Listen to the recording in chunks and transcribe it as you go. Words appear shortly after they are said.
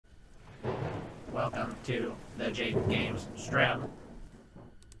Welcome to the Jake Games Stream.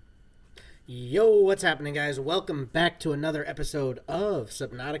 Yo, what's happening, guys? Welcome back to another episode of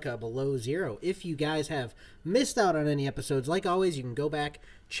Subnautica Below Zero. If you guys have missed out on any episodes, like always, you can go back,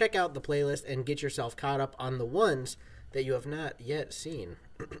 check out the playlist, and get yourself caught up on the ones that you have not yet seen.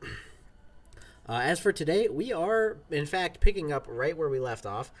 As for today, we are, in fact, picking up right where we left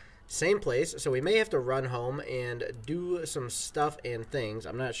off. Same place, so we may have to run home and do some stuff and things.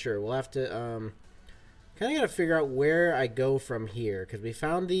 I'm not sure. We'll have to, kind of got to figure out where I go from here, because we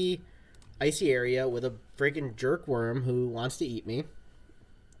found the icy area with a freaking jerkworm who wants to eat me.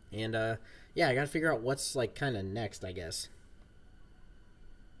 And, yeah, I got to figure out what's, like, kind of next, I guess.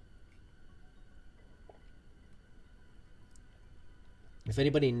 If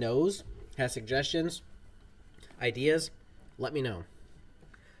anybody knows, has suggestions, ideas, let me know.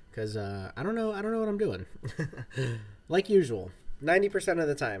 Because, I don't know what I'm doing. Like usual, 90% of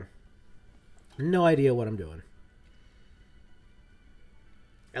the time. No idea what I'm doing.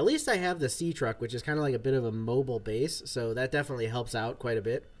 At least I have the sea truck, which is kind of like a bit of a mobile base, so that definitely helps out quite a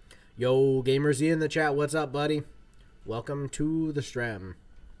bit. Yo, Gamer Z in the chat, what's up, buddy? Welcome to the stream.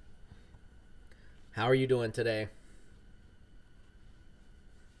 How are you doing today?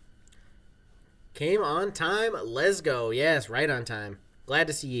 Came on time, let's go. Yes, right on time. Glad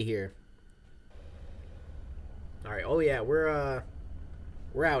to see you here. All right. Oh yeah, we're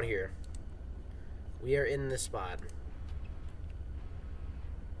out here. We are in this spot.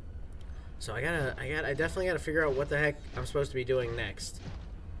 So I definitely gotta figure out what the heck I'm supposed to be doing next.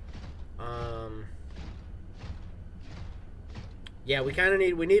 Yeah,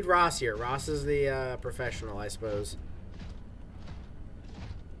 we need Ross here. Ross is the professional, I suppose.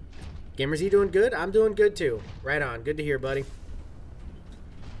 Gamers, you doing good? I'm doing good too. Right on. Good to hear, buddy.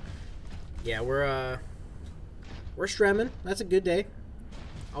 Yeah, we're stremming. That's a good day.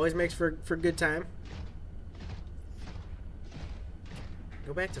 Always makes for good time.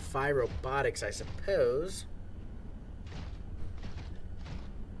 Go back to Phi Robotics, I suppose.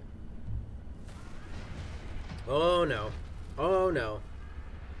 Oh no. Oh no.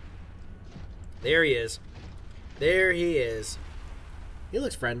 There he is. There he is. He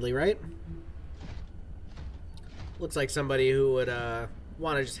looks friendly, right? Looks like somebody who would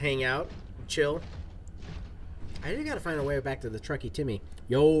want to just hang out. Chill. I just gotta find a way back to the Truckee Timmy.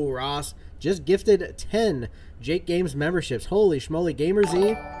 Yo, Ross, just gifted 10 Jake Games memberships. Holy schmoly, Gamer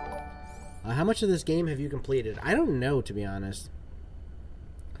Z. How much of this game have you completed? I don't know, to be honest.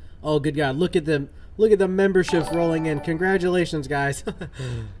 Oh, good God, look at them. Look at the memberships rolling in. Congratulations, guys.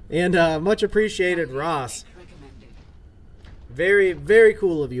 And much appreciated, Ross. Very, very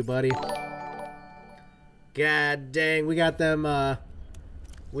cool of you, buddy. God dang, we got them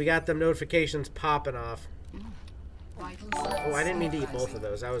notifications popping off. Oh, I didn't mean to eat both of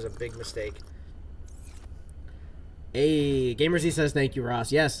those. That was a big mistake. Hey, GamerZ says thank you,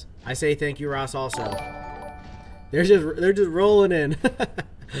 Ross. Yes, I say thank you, Ross, also. They're just rolling in.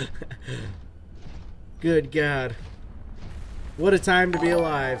 Good God. What a time to be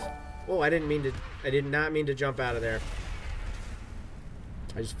alive. Oh, I did not mean to jump out of there.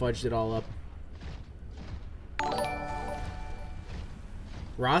 I just fudged it all up.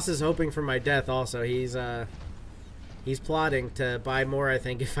 Ross is hoping for my death also. He's plotting to buy more, I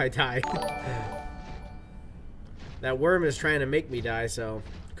think, if I die. That worm is trying to make me die, so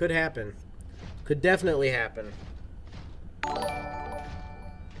could happen. Could definitely happen.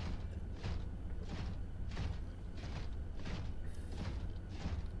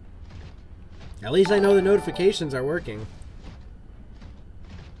 At least I know the notifications are working.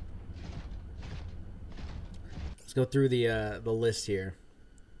 Let's go through the list here.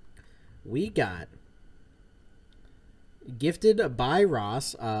 We got gifted by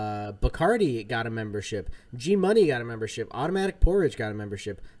Ross. Bacardi got a membership. G Money got a membership. Automatic Porridge got a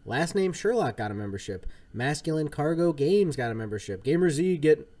membership. Last name Sherlock got a membership. Masculine Cargo Games got a membership. Gamer Z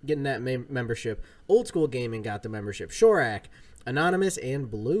getting that membership. Old School Gaming got the membership. Shorak, Anonymous,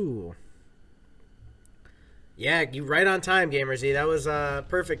 and Blue. Yeah, you right on time, Gamer Z. That was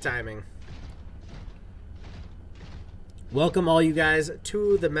perfect timing. Welcome all you guys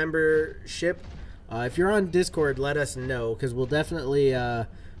to the membership. If you're on Discord, let us know, because we'll definitely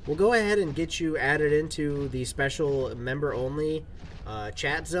we'll go ahead and get you added into the special member-only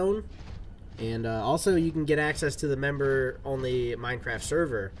chat zone, and also you can get access to the member-only Minecraft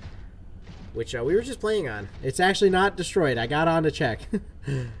server, which we were just playing on. It's actually not destroyed. I got on to check.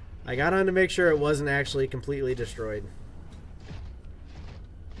 I got on to make sure it wasn't actually completely destroyed.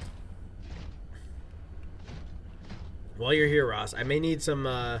 While you're here, Ross, I may need some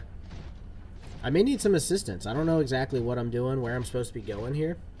assistance. I don't know exactly what I'm doing, where I'm supposed to be going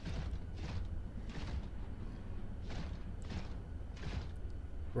here.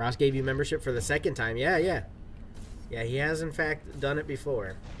 Ross gave you membership for the second time. Yeah, yeah. Yeah, he has in fact done it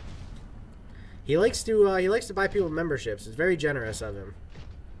before. He likes to buy people memberships. It's very generous of him.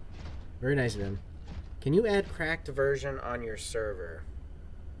 Very nice of him. Can you add cracked version on your server?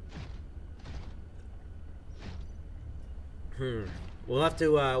 We'll have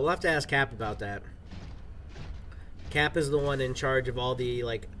to ask Cap about that. Cap is the one in charge of all the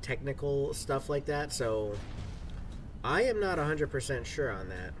like technical stuff like that, so I am not 100% sure on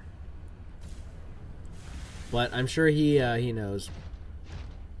that. But I'm sure he knows.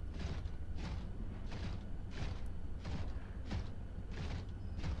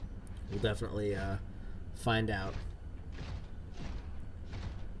 We'll definitely find out.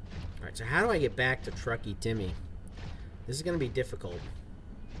 Alright, so how do I get back to Trucky Timmy? This is going to be difficult.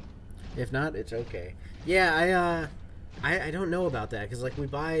 If not, it's okay. Yeah, I don't know about that, because like we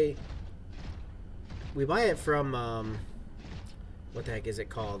buy it from what the heck is it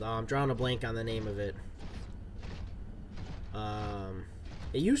called? I'm drawing a blank on the name of it.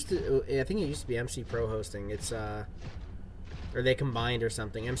 It used to, I think it used to be MC Pro Hosting. It's or they combined or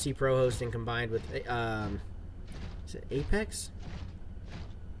something. MC Pro Hosting combined with is it Apex?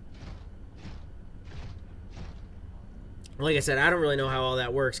 Like I said, I don't really know how all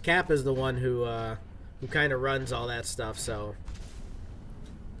that works. Cap is the one who kind of runs all that stuff, so.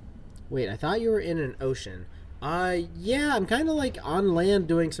 Wait, I thought you were in an ocean. Yeah, I'm kind of like on land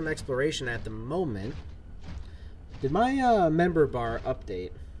doing some exploration at the moment. Did my member bar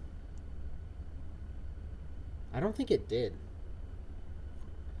update? I don't think it did.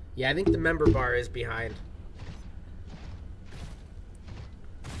 Yeah, I think the member bar is behind.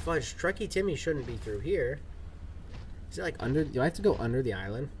 Fudge, Trucky Timmy shouldn't be through here. Is it like under? Do I have to go under the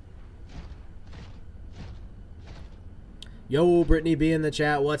island? Yo, Brittany B in the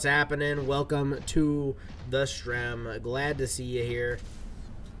chat. What's happening? Welcome to the stream. Glad to see you here.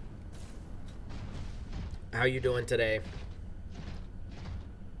 How you doing today?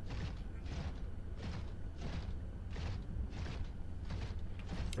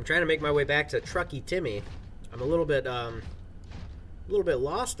 I'm trying to make my way back to Trucky Timmy. I'm a little bit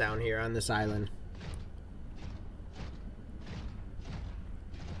lost down here on this island.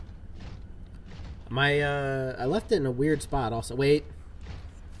 I left it in a weird spot also. Wait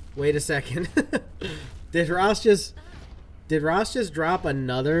a second. Did Ross just drop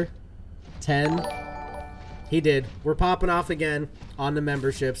another 10? He did. We're popping off again on the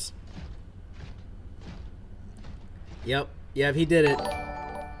memberships. Yep, he did it.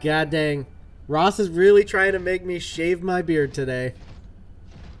 God dang. Ross is really trying to make me shave my beard today.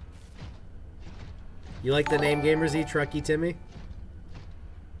 You like the name Gamersy Trucky Timmy?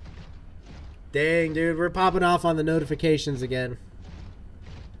 Dang, dude, we're popping off on the notifications again.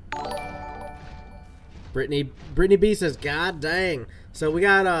 Brittany B says, God dang. So we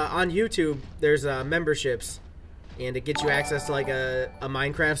got on YouTube, there's memberships, and it gets you access to like a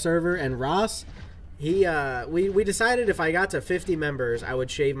Minecraft server. And Ross, we decided if I got to 50 members, I would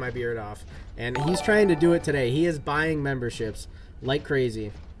shave my beard off, and he's trying to do it today. He is buying memberships like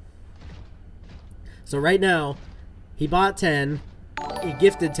crazy. So right now, he bought 10. He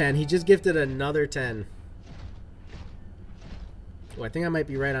gifted 10. He just gifted another 10. Oh, I think I might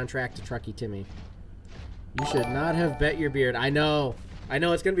be right on track to Trucky Timmy. You should not have bet your beard. I know. I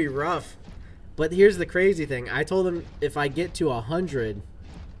know it's going to be rough. But here's the crazy thing. I told him if I get to 100,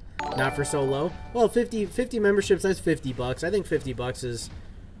 not for so low. Well, 50 memberships, that's $50. I think $50 is,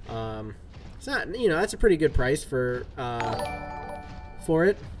 it's not, you know, that's a pretty good price for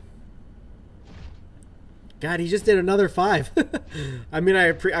it. God, he just did another 5. I mean, I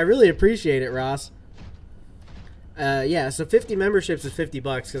really appreciate it, Ross. Yeah, so 50 memberships is $50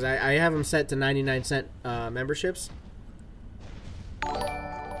 because I have them set to 99-cent memberships.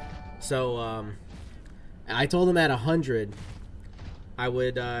 So I told him at 100 I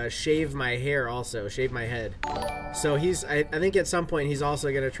would shave my hair also, shave my head. So I think at some point he's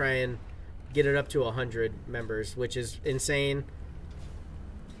also gonna try and get it up to 100 members, which is insane.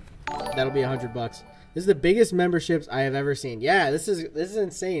 That'll be $100. This is the biggest memberships I have ever seen. Yeah, this is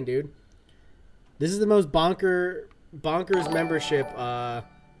insane, dude. This is the most bonkers membership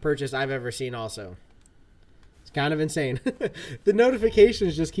purchase I've ever seen also. It's kind of insane. The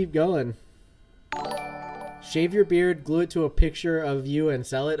notifications just keep going. Shave your beard, glue it to a picture of you and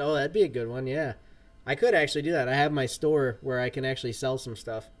sell it. Oh, that'd be a good one, yeah. I could actually do that. I have my store where I can actually sell some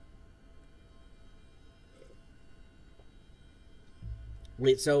stuff.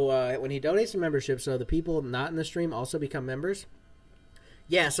 Wait, so when he donates a membership, so the people not in the stream also become members?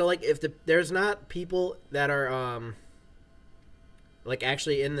 Yeah, so like if there's not people that are like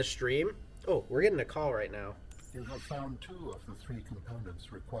actually in the stream. Oh, we're getting a call right now. You have found 2 of the 3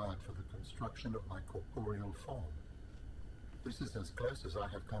 components required for the construction of my corporeal form. This is as close as I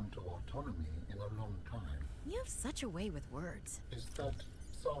have come to autonomy in a long time. You have such a way with words. Is that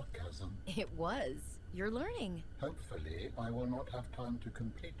sarcasm? It was. You're learning. Hopefully, I will not have time to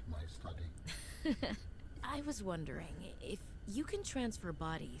complete my study. I was wondering, if you can transfer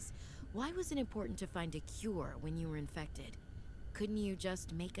bodies, why was it important to find a cure when you were infected? Couldn't you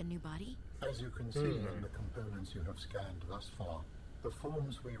just make a new body? As you can see in the components you have scanned thus far, the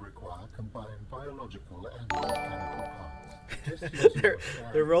forms we require combine biological and mechanical parts.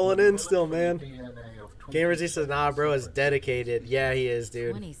 They're rolling in still, man. DNA of Gamersy says, nah, bro is dedicated. Yeah, he is,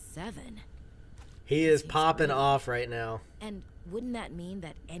 dude. 27. He is popping off right now. And wouldn't that mean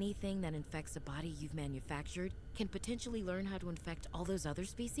that anything that infects a body you've manufactured can potentially learn how to infect all those other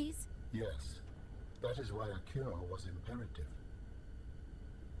species? Yes. That is why a cure was imperative.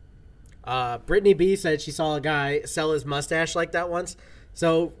 Brittany B said she saw a guy sell his mustache like that once.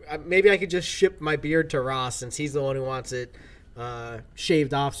 So maybe I could just ship my beard to Ross since he's the one who wants it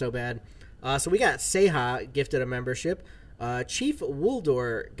shaved off so bad. So we got Seha gifted a membership. Chief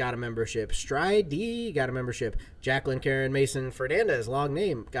Wooldor got a membership. Stride D got a membership. Jacqueline Karen Mason Fernandez, long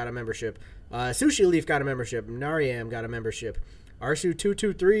name, got a membership. Sushi Leaf got a membership. Nariam got a membership.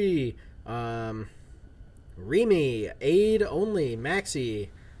 Arsu223. Remy. Aid Only. Maxi.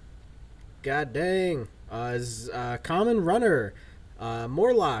 God dang. Common Runner.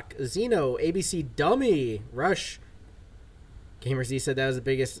 Morlock. Zeno. ABC Dummy. Rush. Gamer Z said that was the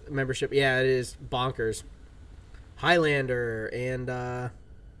biggest membership. Yeah, it is bonkers. Highlander and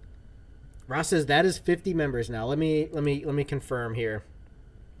Ross says that is 50 members now. Let me confirm here.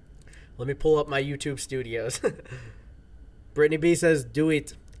 Let me pull up my YouTube studios. Brittany B says do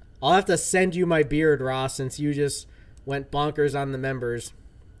it. I'll have to send you my beard, Ross, since you just went bonkers on the members.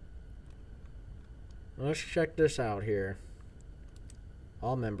 Let's check this out here.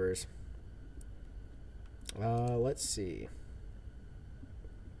 All members. Let's see.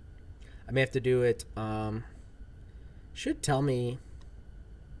 I may have to do it. Should tell me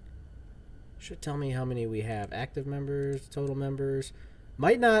how many we have. Active members, total members. It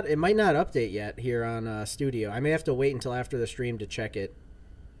might not update yet here on Studio. I may have to wait until after the stream to check it.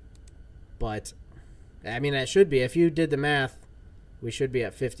 But I mean, that should be. If you did the math, we should be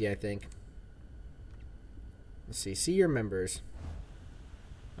at 50, I think. Let's see. See your members.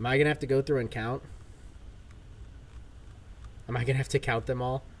 Am I going to have to go through and count? Am I going to have to count them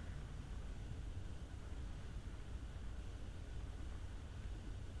all?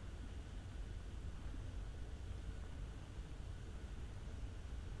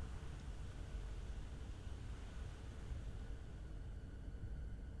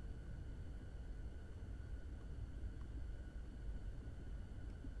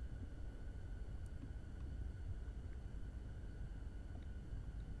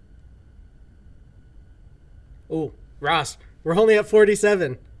 Oh, Ross, we're only at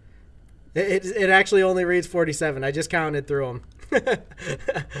 47. It actually only reads 47. I just counted through them.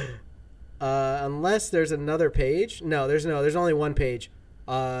 Unless there's another page. No, there's only one page.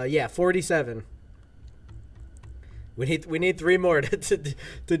 Yeah, 47. We need 3 more to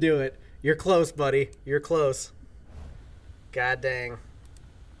do it. You're close, buddy. You're close. God dang.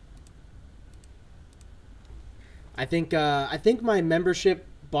 I think my membership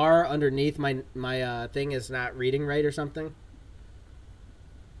bar underneath my thing is not reading right or something.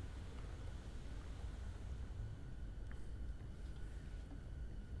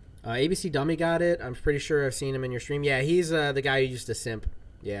 ABC Dummy got it. I'm pretty sure I've seen him in your stream. Yeah, he's the guy who used to simp.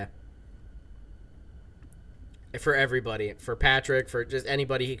 Yeah. For everybody. For Patrick. For just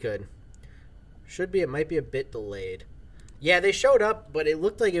anybody he could. Should be. It might be a bit delayed. Yeah, they showed up, but it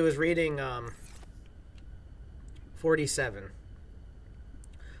looked like it was reading 47.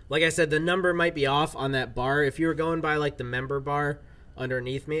 Like I said, the number might be off on that bar. If you were going by like the member bar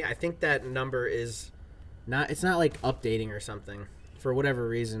underneath me, I think that number is not, it's not like updating or something for whatever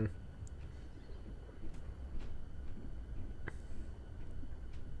reason.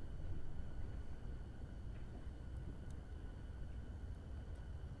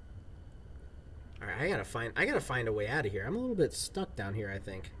 All right, I gotta find a way out of here. I'm a little bit stuck down here, I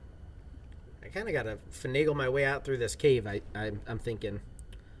think. I kind of gotta finagle my way out through this cave. I'm thinking.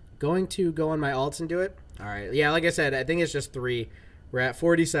 Going to go on my alts and do it? All right. Yeah, like I said, I think it's just 3. We're at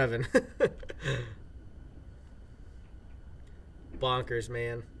 47. Bonkers,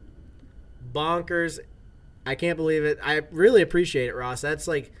 man. Bonkers. I can't believe it. I really appreciate it, Ross. That's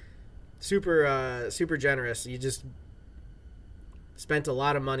like super generous. You just spent a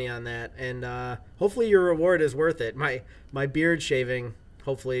lot of money on that, and hopefully your reward is worth it. My beard shaving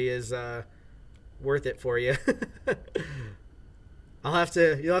hopefully is worth it for you. You'll have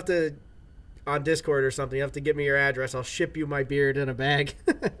to, on Discord or something, you have to give me your address. I'll ship you my beard in a bag.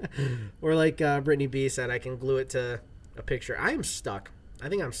 Or like Brittany B said, I can glue it to a picture. I am stuck. I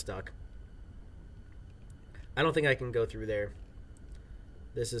think I'm stuck. I don't think I can go through there.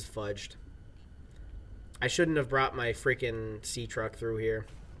 This is fudged. I shouldn't have brought my freaking sea truck through here.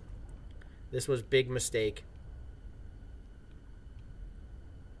 This was big mistake.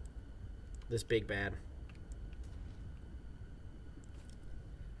 This big bad.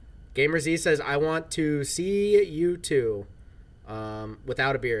 Gamer Z says, I want to see you too.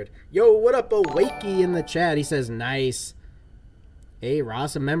 Without a beard. Yo, what up, Awakey in the chat? He says, nice. Hey,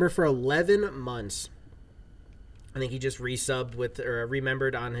 Ross, a member for 11 months. I think he just resubbed with, or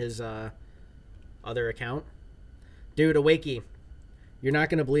remembered on his other account. Dude, Awakey, you're not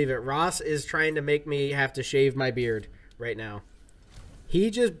going to believe it. Ross is trying to make me have to shave my beard right now.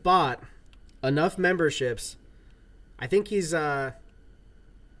 He just bought enough memberships. I think he's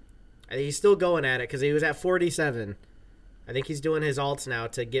still going at it because he was at 47. I think he's doing his alts now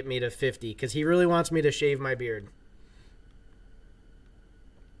to get me to 50 because he really wants me to shave my beard.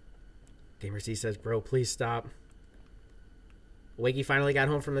 Gamer C says, bro, please stop. Wakey finally got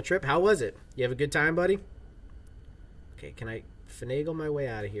home from the trip. How was it? You have a good time, buddy? Okay, can I finagle my way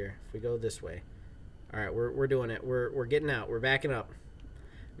out of here if we go this way? All right, we're doing it. We're getting out. We're backing up.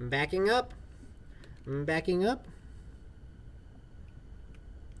 I'm backing up. I'm backing up.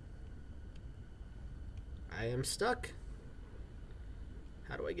 I am stuck.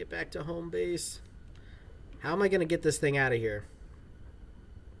 How do I get back to home base? How am I going to get this thing out of here?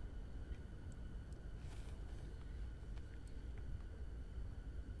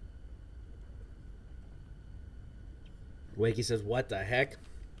 Wakey says, what the heck?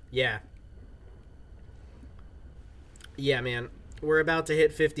 Yeah. Yeah, man. We're about to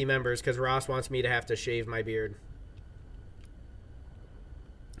hit 50 members because Ross wants me to have to shave my beard.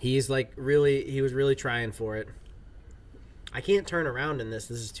 He's like he was really trying for it. I can't turn around in this.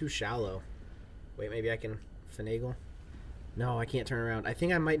 This is too shallow. Wait, maybe I can finagle? No, I can't turn around. I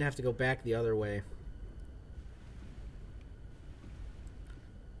think I might have to go back the other way.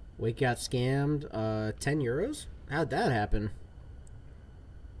 Wake got scammed. 10 euros? How'd that happen?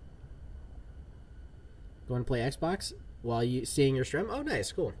 Going to play Xbox while you seeing your stream? Oh,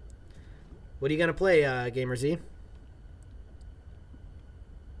 nice. Cool. What are you going to play, Gamer Z?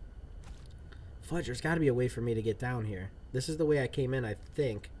 Fudge, there's got to be a way for me to get down here. This is the way I came in, I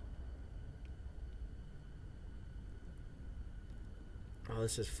think. Oh,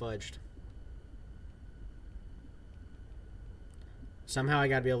 this is fudged. Somehow I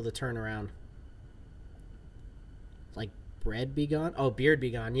got to be able to turn around. Like, bread be gone? Oh, beard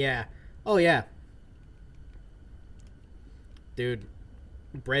be gone. Yeah. Oh, yeah. Dude.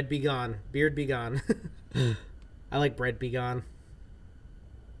 Bread be gone. Beard be gone. I like bread be gone.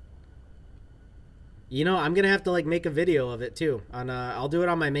 You know, I'm going to have to, like, make a video of it, too. I'll do it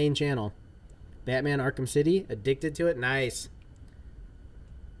on my main channel. Batman Arkham City. Addicted to it. Nice.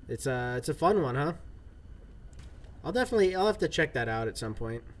 It's a fun one, huh? I'll have to check that out at some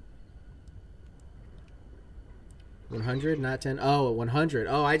point. 100, not 10. Oh, 100.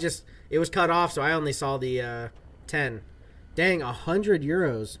 Oh, it was cut off, so I only saw the 10. Dang, 100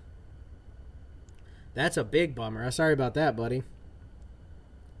 euros. That's a big bummer. Sorry about that, buddy.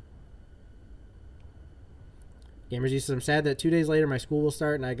 Gamers says, I'm sad that 2 days later my school will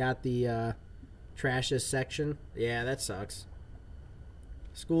start and I got the trashes section. Yeah, that sucks.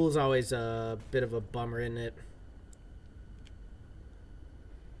 School is always a bit of a bummer, isn't it?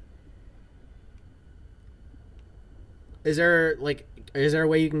 Is there a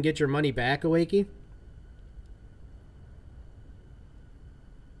way you can get your money back, Awakey?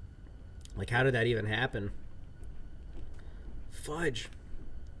 Like, how did that even happen? Fudge.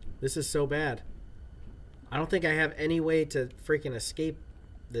 This is so bad. I don't think I have any way to freaking escape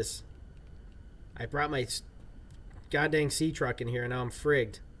this. I brought my goddamn sea truck in here and now I'm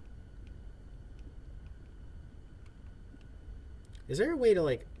frigged. Is there a way to,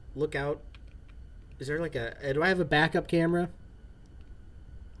 like, look out? Is there, like, do I have a backup camera?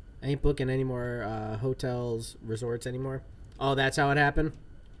 I ain't booking any more hotels, resorts anymore. Oh, that's how it happened?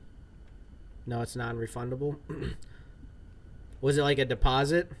 No, it's non-refundable. Was it like a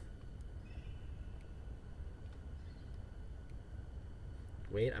deposit?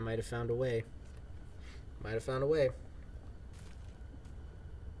 Wait, I might have found a way. Might have found a way.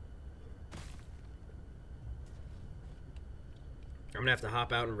 I'm gonna have to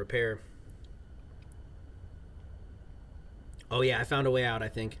hop out and repair. Oh yeah, I found a way out, I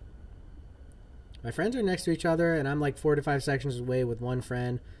think. My friends are next to each other, and I'm like 4 to 5 sections away with one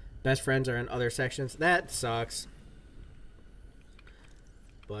friend. Best friends are in other sections. That sucks.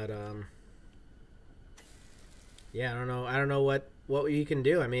 But yeah, I don't know what you can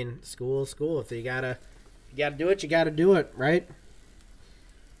do. I mean, school. If you gotta do it, you gotta do it, right?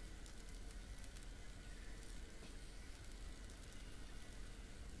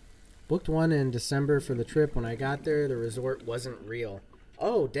 Booked one in December for the trip. When I got there, the resort wasn't real.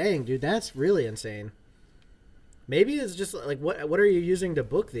 Oh, dang, dude, that's really insane. Maybe it's just like what are you using to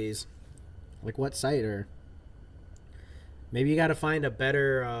book these? Like what site? Or maybe you got to find a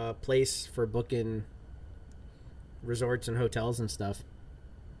better place for booking resorts and hotels and stuff.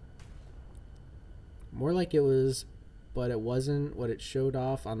 More like it was, but it wasn't what it showed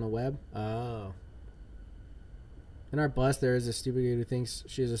off on the web. Oh. In our bus, there is a stupid dude who thinks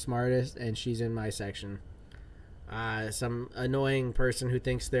she's the smartest, and she's in my section. Some annoying person who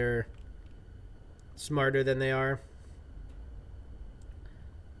thinks they're smarter than they are.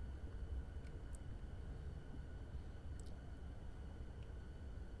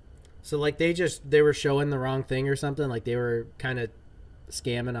 So like they were showing the wrong thing or something. Like they were kind of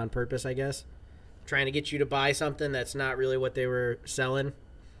scamming on purpose, I guess. Trying to get you to buy something that's not really what they were selling.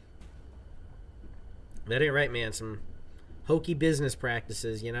 That ain't right, man. Some hokey business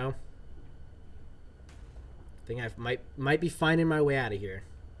practices, you know. I think I might be finding my way out of here.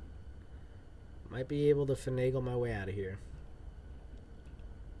 Might be able to finagle my way out of here.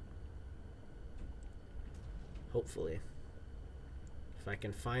 Hopefully. If I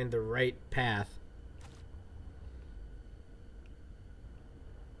can find the right path.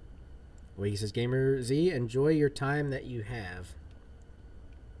 Well, he says, Gamer Z, enjoy your time that you have.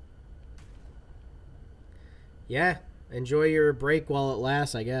 Yeah, enjoy your break while it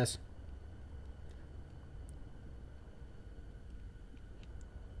lasts, I guess.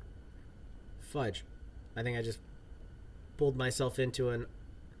 Fudge. I think I just pulled myself into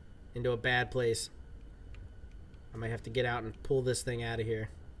a bad place. I might have to get out and pull this thing out of here.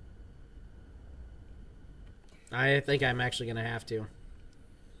 I think I'm actually going to have to.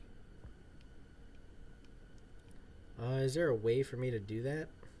 Is there a way for me to do that?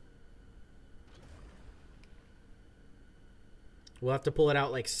 We'll have to pull it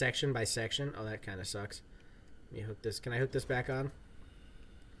out like section by section. Oh, that kind of sucks. Let me hook this. Can I hook this back on?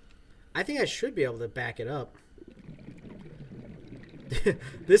 I think I should be able to back it up.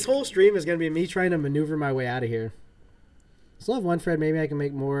 This whole stream is going to be me trying to maneuver my way out of here. Still have one thread. Maybe I can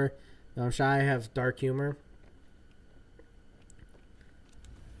make more. No, I'm shy I have dark humor.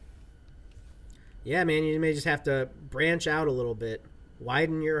 Yeah, man, you may just have to branch out a little bit.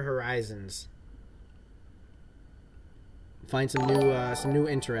 Widen your horizons. Find some new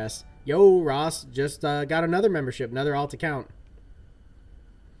interests. Yo, Ross, just got another membership, another alt account.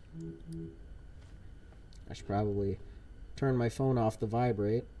 I should probably turn my phone off to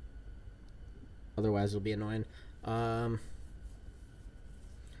vibrate. Otherwise, it'll be annoying.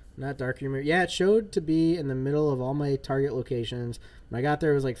 Not dark humor. Yeah, it showed to be in the middle of all my target locations. When I got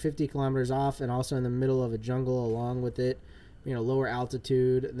there, it was like 50 kilometers off and also in the middle of a jungle along with it. You know, lower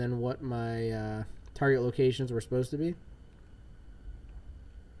altitude than what my target locations were supposed to be.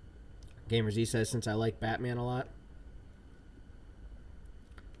 Gamer Z says, since I like Batman a lot.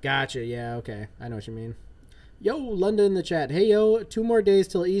 Gotcha. Yeah, okay. I know what you mean. Yo, London in the chat. Hey, yo, 2 more days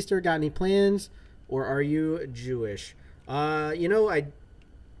till Easter. Got any plans? Or are you Jewish? You know, I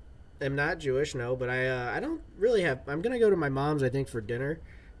am not Jewish, no, but I don't really have... I'm going to go to my mom's, I think, for dinner.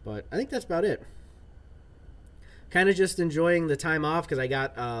 But I think that's about it. Kind of just enjoying the time off because I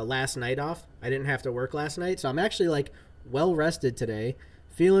got last night off. I didn't have to work last night. So I'm actually, like, well-rested today.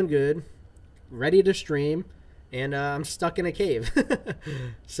 Feeling good. Ready to stream. And I'm stuck in a cave.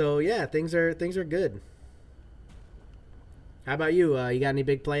 So, yeah, things are good. How about you? You got any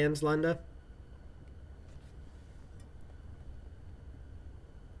big plans, Lunda?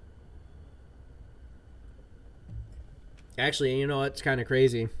 Actually, you know what? It's kind of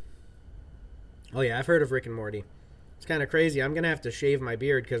crazy. Oh, yeah, I've heard of Rick and Morty. It's kind of crazy. I'm going to have to shave my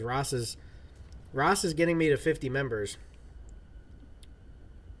beard because Ross is getting me to 50 members.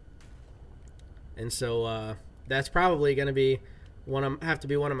 And so that's probably going to be one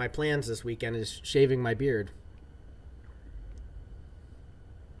of my plans this weekend is shaving my beard.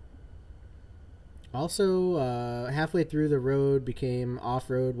 Also, halfway through the road became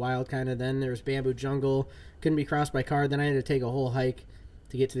off-road, wild kind of. Then there was bamboo jungle. Couldn't be crossed by car. Then I had to take a whole hike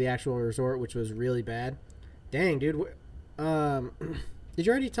to get to the actual resort, which was really bad. Dang, dude. Did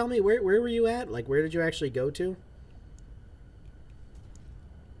you already tell me where were you at? Like, where did you actually go to?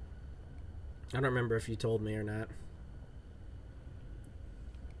 I don't remember if you told me or not.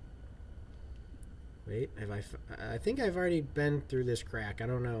 Wait, have I think I've already been through this crack. I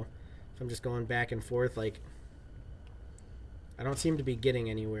don't know if I'm just going back and forth. Like, I don't seem to be getting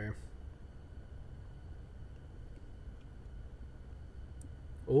anywhere.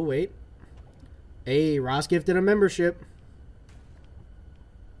 Oh, wait. Hey, Ross gifted a membership.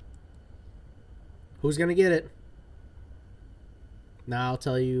 Who's going to get it? Now I'll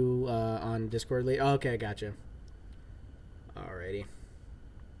tell you on Discord later. Oh, okay, gotcha. Alrighty.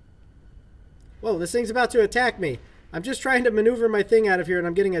 Whoa, this thing's about to attack me. I'm just trying to maneuver my thing out of here, and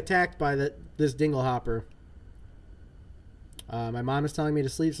I'm getting attacked by this dinglehopper. My mom is telling me to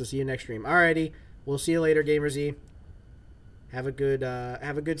sleep, so see you next stream. Alrighty. We'll see you later, GamerZ. Have a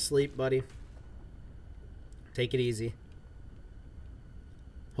good sleep, buddy. Take it easy.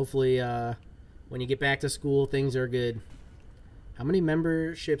 Hopefully, when you get back to school, things are good. How many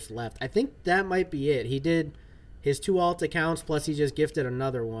memberships left? I think that might be it. He did his 2 alt accounts, plus he just gifted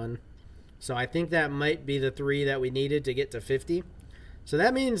another one. So I think that might be the 3 that we needed to get to 50. So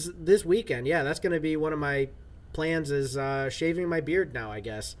that means this weekend, yeah, that's going to be one of my plans is shaving my beard now, I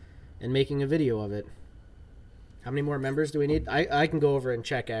guess, and making a video of it. How many more members do we need? I can go over and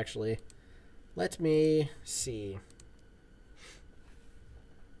check, actually. Let me see.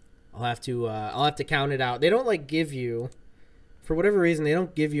 I'll have to count it out. They don't, like, give you... For whatever reason, they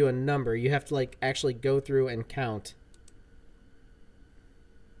don't give you a number. You have to, like, actually go through and count.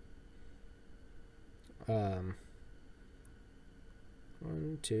 1,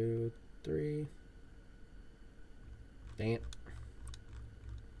 2, 3. Dang it.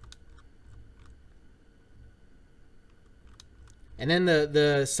 And then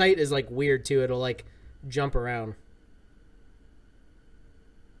the site is, like, weird, too. It'll, like, jump around.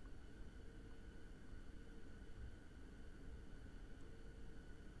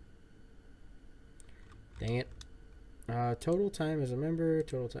 Dang it. Total time as a member,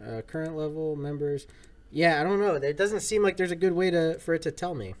 total time, current level, members. Yeah, I don't know. It doesn't seem like there's a good way for it to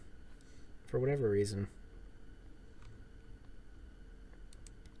tell me. For whatever reason.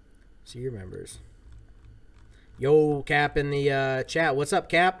 See your members. Yo, Cap in the chat. What's up,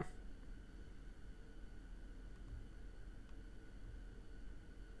 Cap?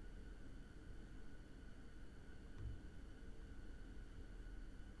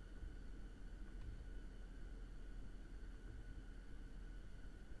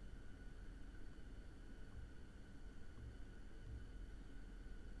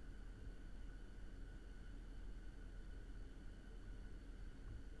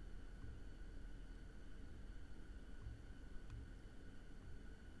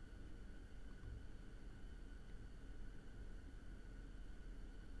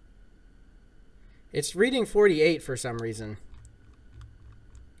 It's reading 48 for some reason.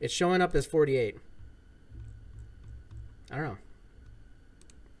 It's showing up as 48. I don't know.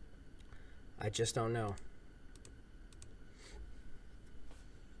 I just don't know.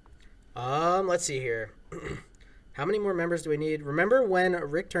 Let's see here. How many more members do we need? Remember when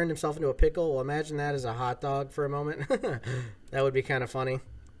Rick turned himself into a pickle? Well, imagine that as a hot dog for a moment. That would be kind of funny.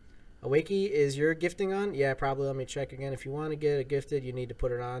 Awakey, is your gifting on? Yeah, probably. Let me check again. If you want to get it gifted, you need to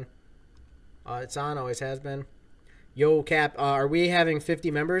put it on. It's on, always has been. Yo, Cap, are we having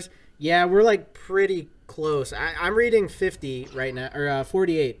 50 members? Yeah, we're like pretty close. I'm reading 50 right now, or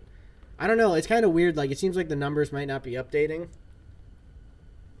 48. I don't know, it's kind of weird. Like, it seems like the numbers might not be updating.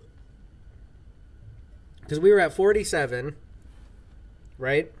 Because we were at 47,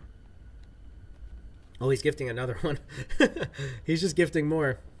 right? Oh, he's gifting another one. He's just gifting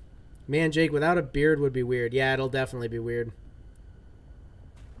more. Man, Jake, without a beard would be weird. Yeah, it'll definitely be weird.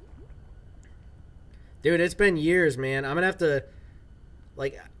 Dude, it's been years, man. I'm going to have to,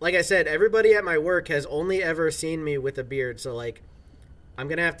 like I said, everybody at my work has only ever seen me with a beard. So, like, I'm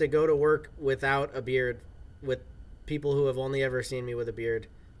going to have to go to work without a beard with people who have only ever seen me with a beard.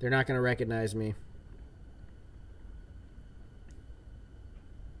 They're not going to recognize me.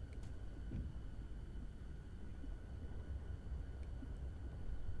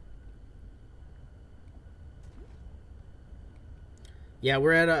 Yeah,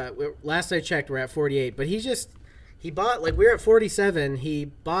 we're at last I checked, we're at 48. But he bought, like, we were at 47. He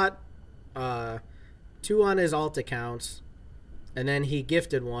bought 2 on his alt accounts, and then he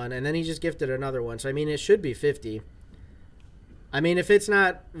gifted one, and then he just gifted another one. So I mean, it should be 50. I mean, if it's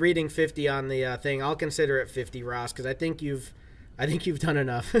not reading 50 on the thing, I'll consider it 50, Ross, because I think you've done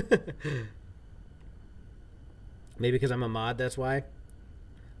enough. Maybe because I'm a mod, that's why.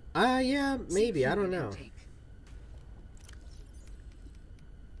 Yeah, maybe. I don't know.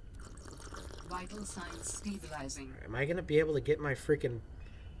 Vital signs stabilizing. Am I gonna be able to get my freaking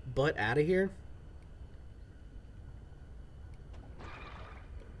butt out of here?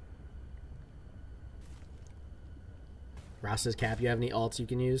 Ross says, Cap, you have any alts you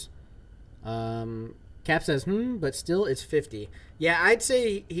can use? Cap says, but still it's 50. Yeah, I'd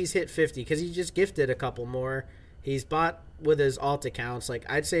say he's hit 50 because he just gifted a couple more. He's bought with his alt accounts. Like,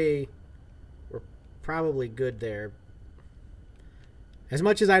 I'd say we're probably good there. As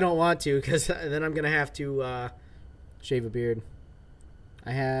much as I don't want to, because then I'm going to have to shave a beard.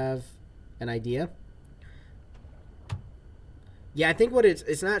 I have an idea. Yeah, I think what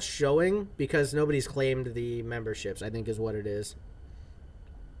it's not showing because nobody's claimed the memberships, I think is what it is.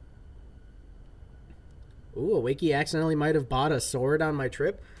 Ooh, a Wakey accidentally might have bought a sword on my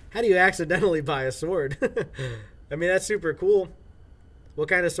trip. How do you accidentally buy a sword? I mean, that's super cool. What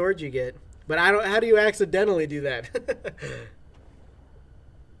kind of sword you get? But I don't. How do you accidentally do that?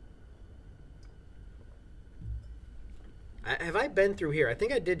 Have I been through here? I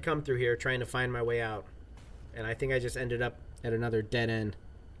think I did come through here trying to find my way out. And I think I just ended up at another dead end.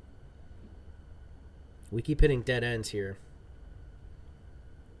 We keep hitting dead ends here.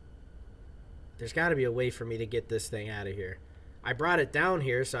 There's got to be a way for me to get this thing out of here. I brought it down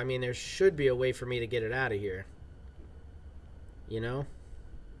here, so I mean, there should be a way for me to get it out of here. You know?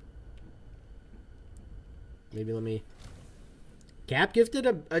 Maybe let me... Cap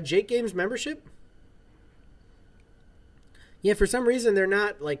gifted a Jake Games membership? Yeah, for some reason they're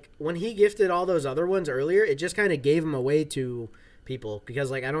not, like, when he gifted all those other ones earlier, it just kind of gave them away to people. Because,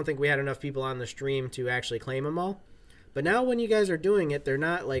 like, I don't think we had enough people on the stream to actually claim them all. But now when you guys are doing it, they're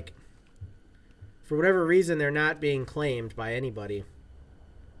not, like... For whatever reason, they're not being claimed by anybody.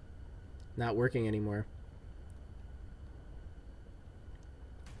 Not working anymore.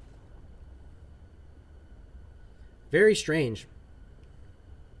 Very strange.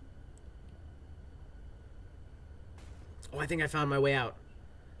 Oh, I think I found my way out.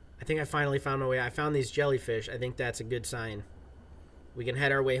 I think I finally found my way out. I found these jellyfish. I think that's a good sign. We can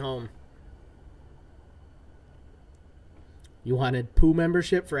head our way home. You wanted poo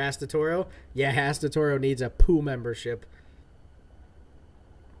membership for Astatoro? Yeah, Astatoro needs a poo membership.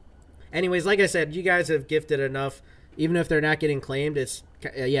 Anyways, like I said, you guys have gifted enough. Even if they're not getting claimed, it's...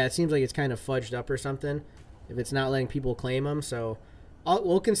 Yeah, it seems like it's kind of fudged up or something. If it's not letting people claim them, so...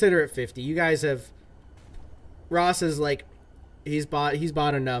 we'll consider it 50. You guys have... Ross is like... He's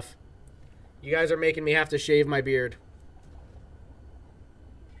bought enough. You guys are making me have to shave my beard.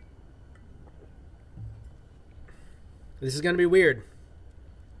 This is going to be weird.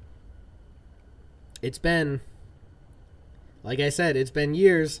 It's been, like I said, it's been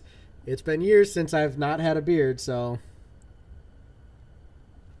years. It's been years since I've not had a beard, so.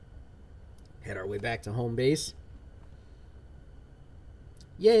 Head our way back to home base.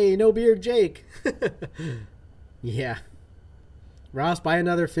 Yay, no beard Jake. Yeah. Ross, buy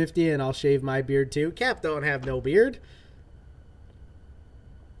another 50 and I'll shave my beard too. Cap don't have no beard.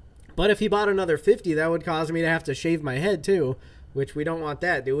 But if he bought another 50, that would cause me to have to shave my head too, which we don't want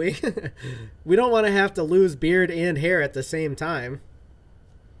that, do we? We don't want to have to lose beard and hair at the same time.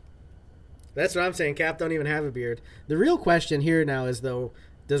 That's what I'm saying. Cap don't even have a beard. The real question here now is, though,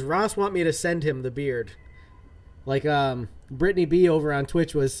 does Ross want me to send him the beard? Like Brittany B over on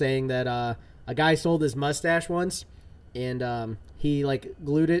Twitch was saying that a guy sold his mustache once, and he like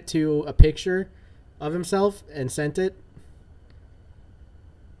glued it to a picture of himself and sent it.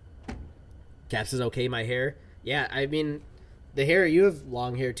 Cap says, okay, my hair. Yeah, I mean, the hair, you have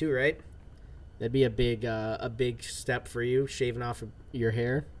long hair too, right? That'd be a big step for you, shaving off your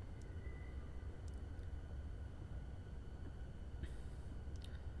hair.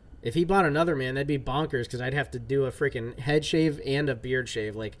 If he bought another, man, that'd be bonkers because I'd have to do a freaking head shave and a beard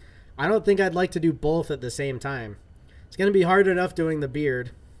shave. Like, I don't think I'd like to do both at the same time. It's going to be hard enough doing the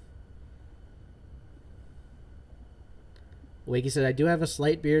beard. Wakey said, I do have a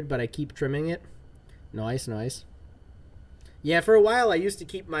slight beard, but I keep trimming it. Nice, nice. Yeah, for a while I used to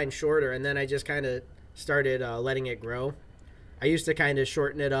keep mine shorter, and then I just kind of started letting it grow. I used to kind of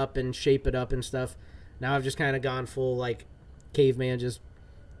shorten it up and shape it up and stuff. Now I've just kind of gone full, like, caveman, just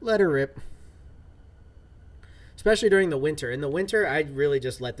let her rip. Especially during the winter. In the winter, I really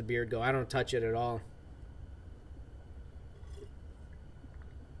just let the beard go. I don't touch it at all.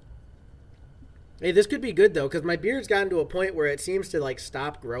 Hey, this could be good, though, because my beard's gotten to a point where it seems to, like,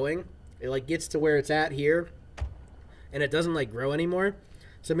 stop growing. It, like, gets to where it's at here, and it doesn't, like, grow anymore.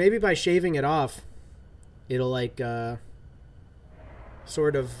 So maybe by shaving it off, it'll, like,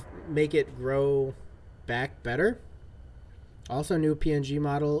 sort of make it grow back better. Also, new PNG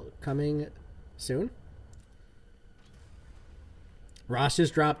model coming soon. Ross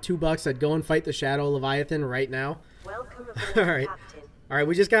just dropped $2. I'd go and fight the Shadow Leviathan right now. Welcome All right. Captain. All right,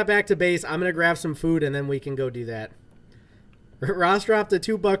 we just got back to base. I'm going to grab some food, and then we can go do that. Ross dropped a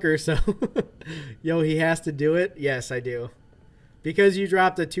 $2, so... Yo, he has to do it? Yes, I do. Because you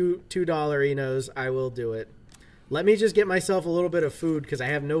dropped a $2 Enos, I will do it. Let me just get myself a little bit of food because I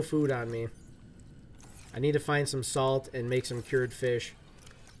have no food on me. I need to find some salt and make some cured fish.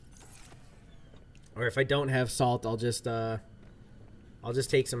 Or if I don't have salt, I'll just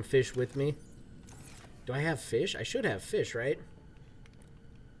take some fish with me. Do I have fish? I should have fish, right?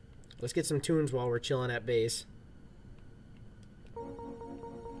 Let's get some tunes while we're chilling at base.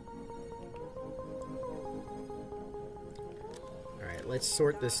 Alright, let's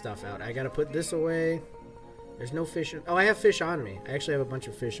sort this stuff out. I gotta put this away. There's no fish in... Oh, I have fish on me. I actually have a bunch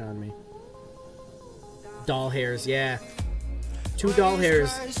of fish on me. Doll hairs, yeah. 2 doll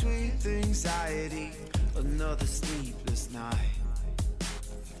hairs. Another sleepless night.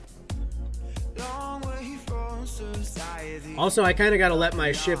 Also, I kind of got to let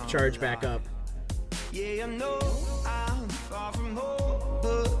my ship charge back up. Yeah, I know I'm far from home,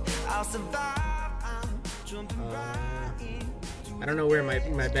 but I'll survive. I'm jumping right into I don't know where my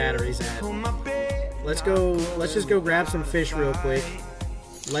battery's at. Let's just go grab some fish real quick.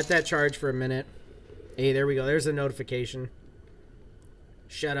 Let that charge for a minute. Hey, there we go. There's a notification.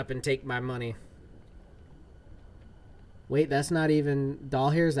 Shut up and take my money. Wait, that's not even doll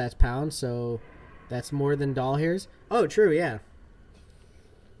hairs, that's pounds, so that's more than doll hairs? Oh, true, yeah.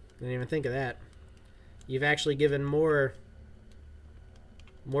 Didn't even think of that. You've actually given more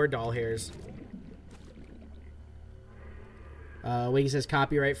doll hairs. Wiggy says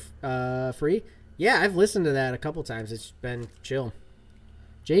copyright free. Yeah, I've listened to that a couple times. It's been chill.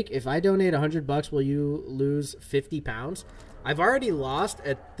 Jake, if I donate $100, will you lose 50 pounds? I've already lost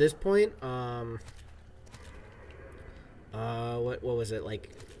at this point. What was it, like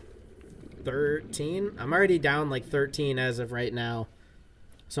 13? I'm already down like 13 as of right now.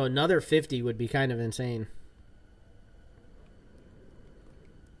 So another 50 would be kind of insane.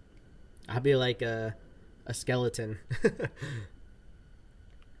 I'd be like a skeleton.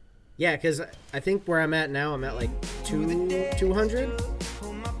 Yeah, because I think where I'm at now, I'm at like 200.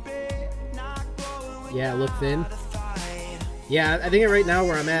 Yeah, look thin. Yeah, I think right now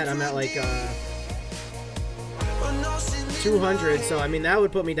where I'm at like 200. So, I mean, that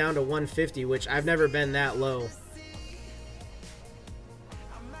would put me down to 150, which I've never been that low.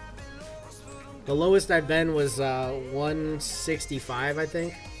 The lowest I've been was 165, I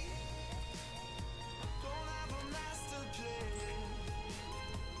think.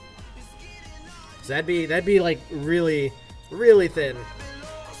 So that'd be like really, really thin.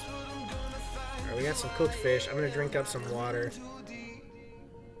 Alright, we got some cooked fish. I'm gonna drink up some water.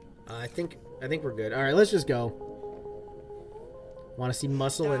 I think we're good. Alright, let's just go. Want to see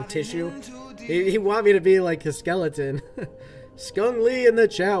muscle and tissue? He want me to be like a skeleton. Skung Lee in the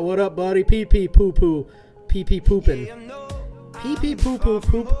chat. What up, buddy? Pee pee poo poo. Pee pee poopin'. Pee pee poo poo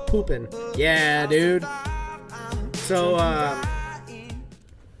poop poopin'. Yeah, dude. So,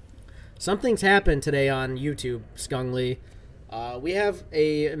 something's happened today on YouTube, Skung Lee. We have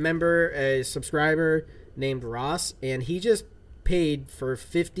a member, a subscriber named Ross, and he just paid for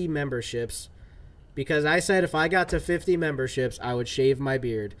 50 memberships because I said if I got to 50 memberships, I would shave my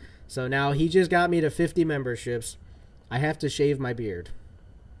beard. So now he just got me to 50 memberships. I have to shave my beard.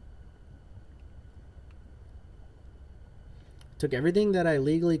 Took everything that I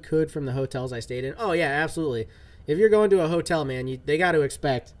legally could from the hotels I stayed in. Oh, yeah, absolutely. If you're going to a hotel, man, they got to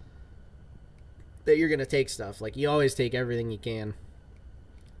expect that you're going to take stuff. Like, you always take everything you can.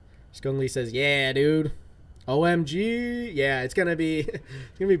 Skung Lee says, yeah, dude. OMG. Yeah, it's going to be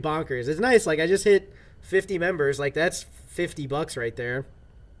bonkers. It's nice. Like, I just hit 50 members. Like, that's $50 right there.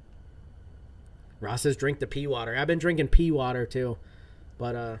 Ross says, drink the pea water. I've been drinking pea water, too.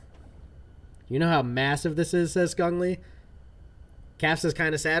 But, you know how massive this is, says Skung Lee? Caps is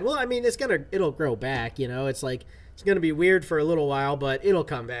kind of sad. Well, I mean, it'll grow back, you know? It's like, it's going to be weird for a little while, but it'll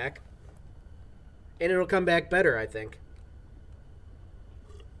come back. And it'll come back better, I think.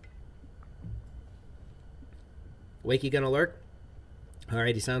 Wakey gonna lurk?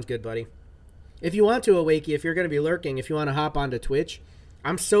 Alrighty, sounds good, buddy. If you want to, Wakey, if you're gonna be lurking, if you want to hop onto Twitch,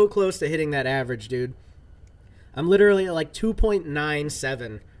 I'm so close to hitting that average, dude. I'm literally at like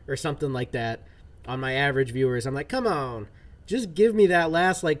 2.97 or something like that on my average viewers. I'm like, come on. Just give me that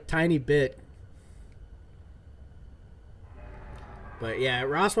last, like, tiny bit. But yeah,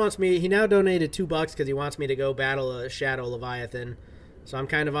 Ross wants me, he now donated $2 because he wants me to go battle a Shadow Leviathan. So I'm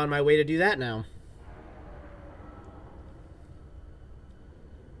kind of on my way to do that now.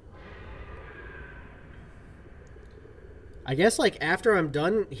 I guess, like, after I'm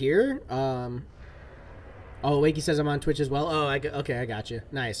done here, oh, Wakey says I'm on Twitch as well. Oh, okay, I got you.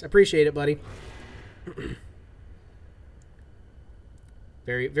 Nice. Appreciate it, buddy.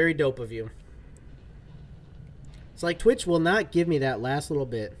 Very, very dope of you. It's like Twitch will not give me that last little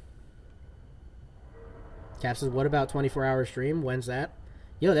bit. Cap says, what about 24-hour stream? When's that?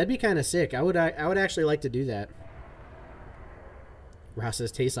 Yo, that'd be kind of sick. I would actually like to do that. Ross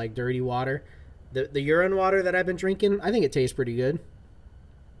says, tastes like dirty water. The urine water that I've been drinking, I think it tastes pretty good.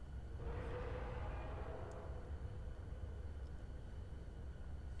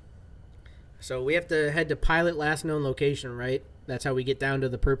 So we have to head to pilot last known location, right? That's how we get down to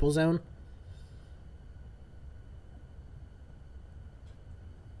the purple zone.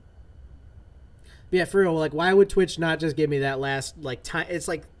 But yeah, for real, like, why would Twitch not just give me that last, like, time? It's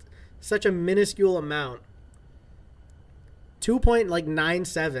like such a minuscule amount.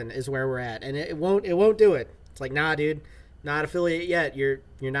 2.97 is where we're at, and it won't do it. It's like, nah, dude, not affiliate yet. You're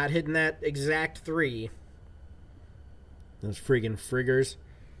not hitting that exact 3. Those friggin' friggers.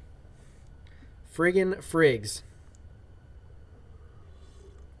 Friggin' frigs.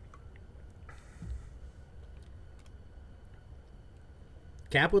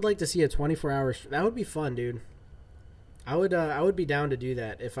 Cap would like to see a 24-hour. That would be fun, dude. I would be down to do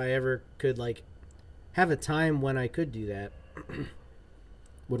that if I ever could, like, have a time when I could do that.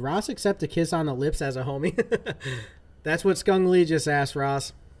 Would Ross accept a kiss on the lips as a homie? That's what Skung Lee just asked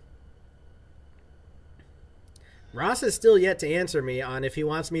Ross. Ross has still yet to answer me on if he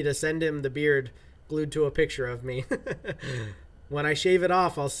wants me to send him the beard glued to a picture of me. When I shave it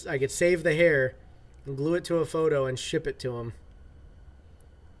off, I could save the hair and glue it to a photo and ship it to him.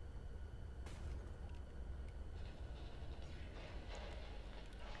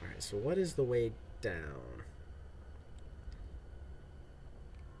 Alright, so what is the way down?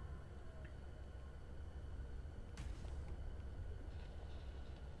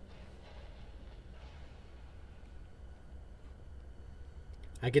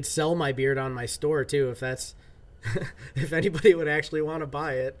 I could sell my beard on my store too, if that's if anybody would actually want to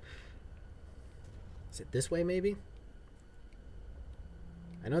buy it. Is it this way maybe?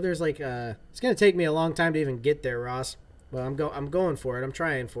 I know there's like it's gonna take me a long time to even get there, Ross. But I'm going for it. I'm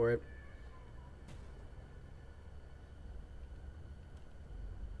trying for it.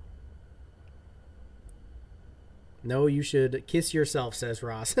 No, you should kiss yourself, says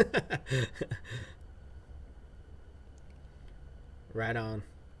Ross. Right on.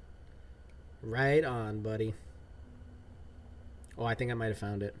 Right on, buddy. Oh, I think I might have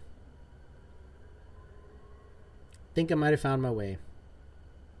found it. Think I might have found my way.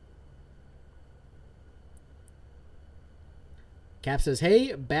 Cap says,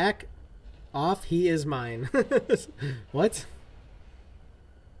 hey, back off, he is mine. What?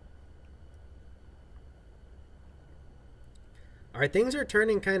 Alright, things are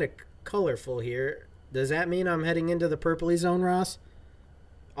turning kind of colorful here. Does that mean I'm heading into the purpley zone, Ross?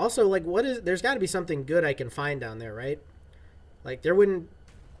 Also, like, there's got to be something good I can find down there, right? Like, they wouldn't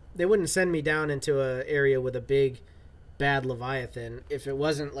send me down into a area with a big, bad Leviathan if it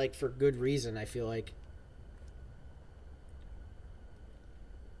wasn't, like, for good reason, I feel like.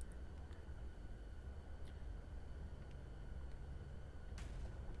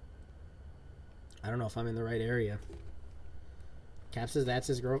 I don't know if I'm in the right area. Cap says that's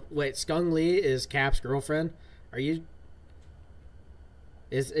his girl. Wait, Skung Lee is Cap's girlfriend? Are you...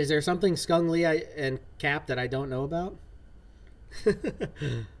 Is there something Skung Lee and Cap that I don't know about?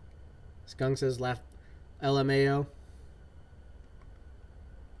 Skung says left LMAO.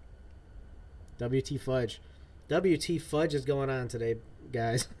 WT Fudge. WT Fudge is going on today,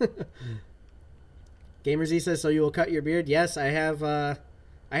 guys. Gamer Z says, so you will cut your beard? Yes, I have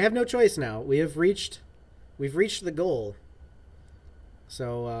no choice now. We've reached the goal.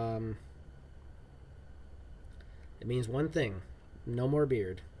 So, it means one thing. No more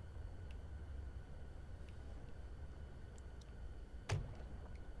beard.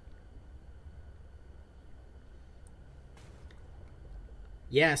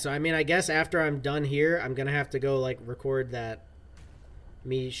 Yeah, so I mean, I guess after I'm done here, I'm going to have to go, like, record that.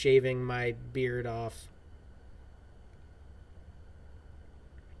 Me shaving my beard off.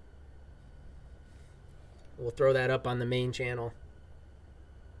 We'll throw that up on the main channel.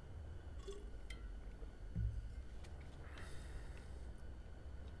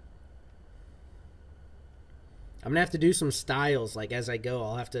 I'm going to have to do some styles, like, as I go.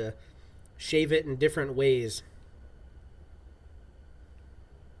 I'll have to shave it in different ways.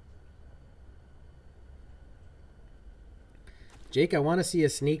 Jake, I want to see a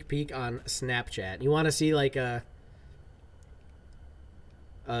sneak peek on Snapchat. You want to see, like, a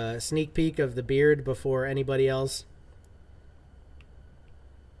sneak peek of the beard before anybody else?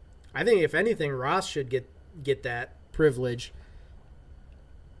 I think, if anything, Ross should get that privilege.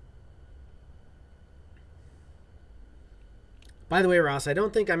 By the way, Ross, I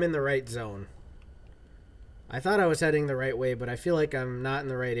don't think I'm in the right zone. I thought I was heading the right way, but I feel like I'm not in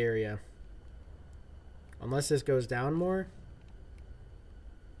the right area. Unless this goes down more.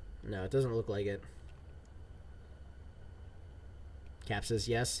 No, it doesn't look like it. Cap says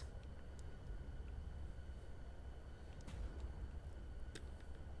yes.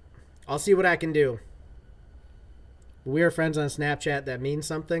 I'll see what I can do. We are friends on Snapchat. That means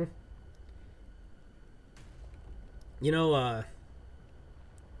something. You know,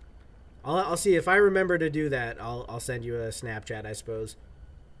 I'll see if I remember to do that. I'll send you a Snapchat, I suppose.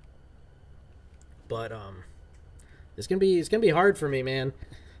 But it's gonna be hard for me, man.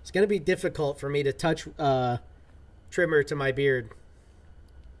 It's gonna be difficult for me to touch trimmer to my beard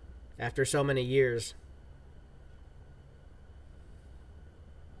after so many years.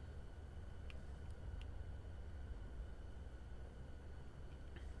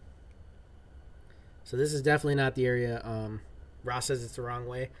 So this is definitely not the area. Ross says it's the wrong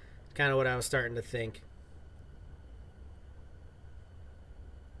way. Kind of what I was starting to think.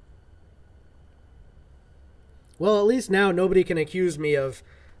 Well, at least now nobody can accuse me of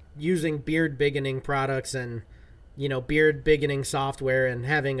using beard bigoning products and, you know, beard bigoning software and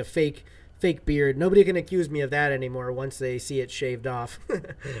having a fake beard. Nobody can accuse me of that anymore once they see it shaved off.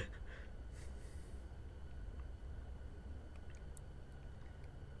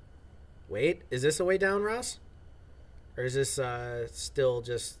 Wait, is this a way down, Ross? Or is this still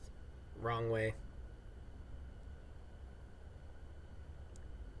just wrong way?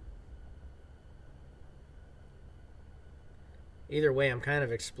 Either way, I'm kind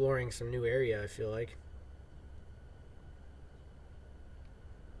of exploring some new area, I feel like.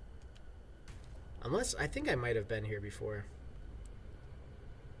 Unless, I think I might have been here before.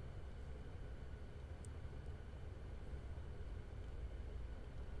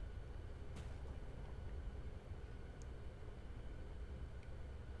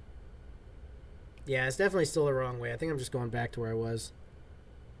 Yeah, it's definitely still the wrong way. I think I'm just going back to where I was.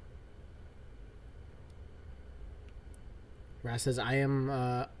 Ross says, I am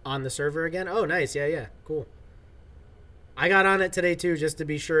on the server again. Oh, nice. Yeah, cool. I got on it today, too, just to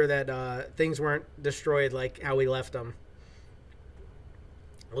be sure that things weren't destroyed like how we left them.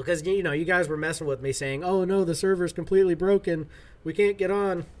 Well, because, you know, you guys were messing with me saying, oh, no, the server's completely broken. We can't get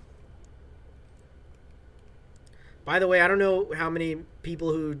on. By the way, I don't know how many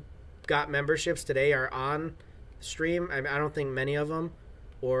people who got memberships today are on stream. I don't think many of them.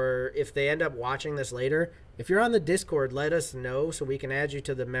 Or if they end up watching this later, if you're on the Discord, let us know so we can add you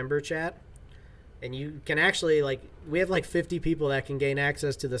to the member chat. And you can actually, like, we have like 50 people that can gain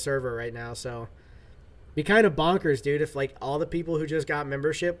access to the server right now. So be kind of bonkers, dude, if like all the people who just got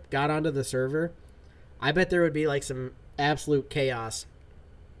membership got onto the server. I bet there would be like some absolute chaos.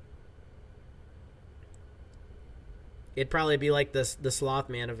 It'd probably be like the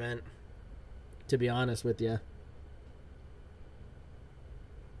Slothman event, to be honest with you.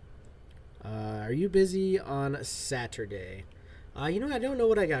 Are you busy on Saturday? You know, I don't know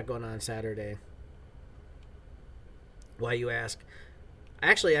what I got going on Saturday. Why you ask?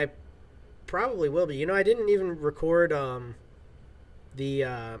 Actually, I probably will be. You know, I didn't even record the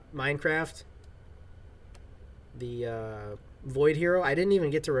Minecraft, the Void Hero. I didn't even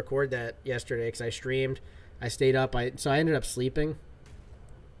get to record that yesterday because I streamed. I stayed up. So I ended up sleeping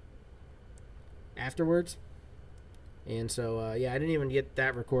afterwards. And so, yeah, I didn't even get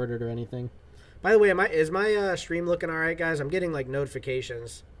that recorded or anything. By the way, is my stream looking all right, guys? I'm getting, like,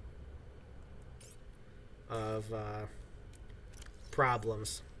 notifications of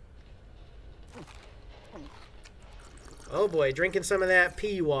problems. Oh, boy, drinking some of that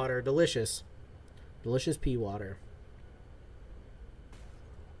pea water. Delicious. Delicious pea water.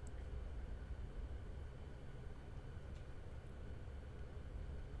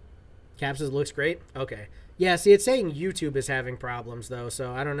 Cap says looks great. Okay. Yeah, see, it's saying YouTube is having problems, though,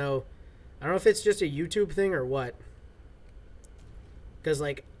 so I don't know. I don't know if it's just a YouTube thing or what. Because,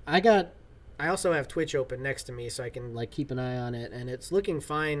 like, I also have Twitch open next to me, so I can, like, keep an eye on it, and it's looking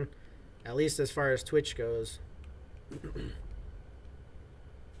fine, at least as far as Twitch goes.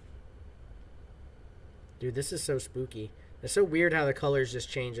 Dude, this is so spooky. It's so weird how the colors just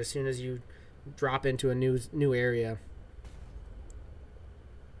change as soon as you drop into a new area.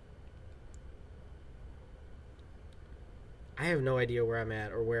 I have no idea where I'm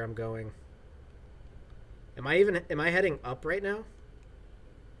at or where I'm going. Am I heading up right now?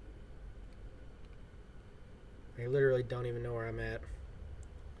 I literally don't even know where I'm at.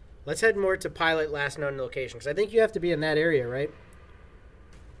 Let's head more to pilot last known location, because I think you have to be in that area, right?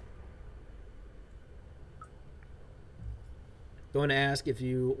 Going to ask if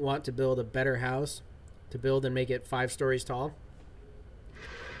you want to build a better house to build and make it 5 stories tall.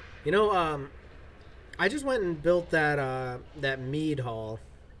 You know, I just went and built that mead hall.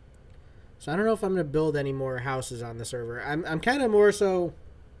 So I don't know if I'm gonna build any more houses on the server. I'm kind of more so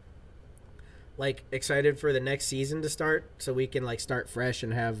like excited for the next season to start, so we can like start fresh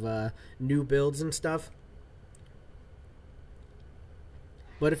and have new builds and stuff.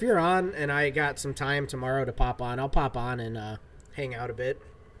 But if you're on and I got some time tomorrow to pop on, I'll pop on and hang out a bit.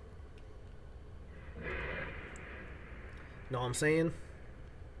 Know what I'm saying?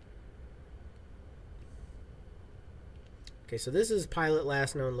 Okay, so this is pilot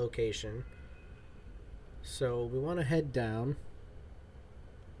last known location. So we want to head down.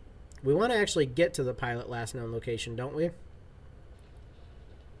 We want to actually get to the pilot last known location, don't we?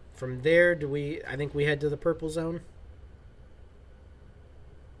 From there, I think we head to the purple zone.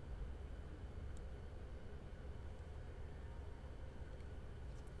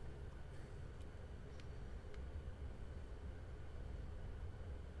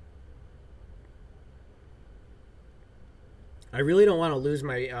 I really don't want to lose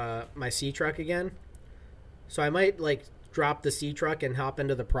my my sea truck again, so I might like drop the sea truck and hop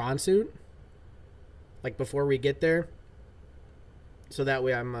into the prawn suit, like before we get there, so that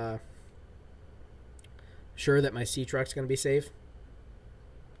way I'm sure that my sea truck's gonna be safe.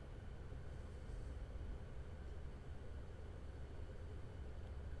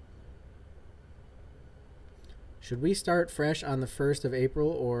 Should we start fresh on the 1st of April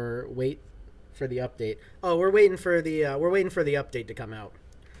or wait for the update? Oh, we're waiting for the update to come out,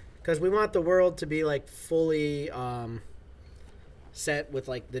 because we want the world to be like fully set with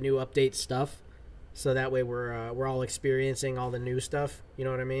like the new update stuff, so that way we're all experiencing all the new stuff. You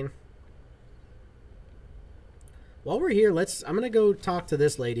know what I mean? While we're here, I'm gonna go talk to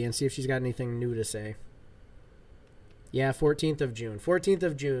this lady and see if she's got anything new to say. Yeah, 14th of June. 14th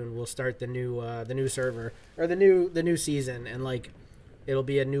of June we'll start the new server, or the new season, and like it'll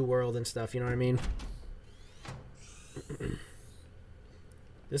be a new world and stuff, you know what I mean?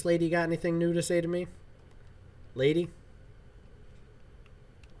 This lady got anything new to say to me? Lady?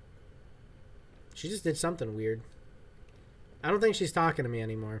 She just did something weird. I don't think she's talking to me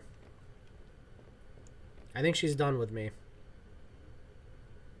anymore. I think she's done with me.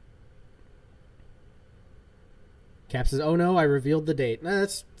 Cap says, oh no, I revealed the date. Nah,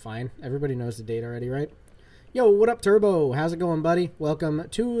 that's fine. Everybody knows the date already, right? Yo, what up, Turbo? How's it going, buddy? Welcome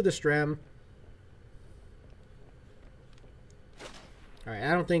to the stream. Alright,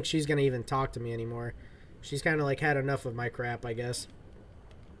 I don't think she's going to even talk to me anymore. She's kind of like had enough of my crap, I guess.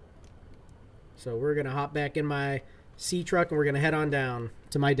 So we're going to hop back in my sea truck and we're going to head on down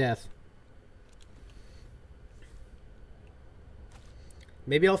to my death.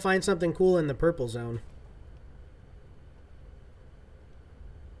 Maybe I'll find something cool in the purple zone.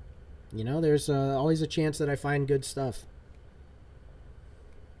 You know, there's always a chance that I find good stuff.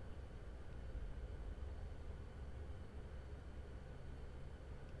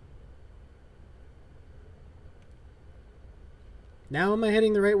 Now am I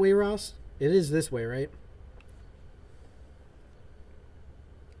heading the right way, Ross? It is this way, right?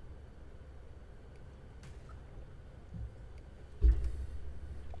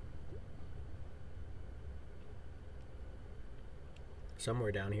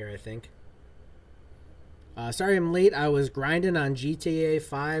 Somewhere down here, I think. Sorry I'm late. I was grinding on GTA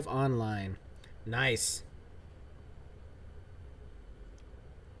 5 online. Nice.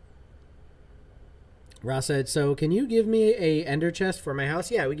 Ross said, so can you give me a ender chest for my house?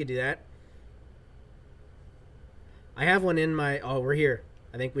 Yeah, we could do that. I have one in my... Oh, we're here.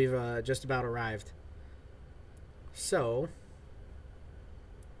 I think we've just about arrived. So,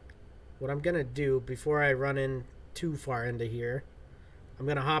 what I'm going to do before I run in too far into here, I'm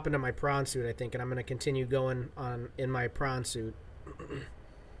going to hop into my prawn suit, I think, and I'm going to continue going on in my prawn suit.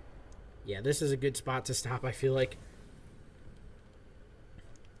 Yeah, this is a good spot to stop, I feel like.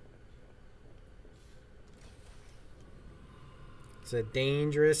 It's a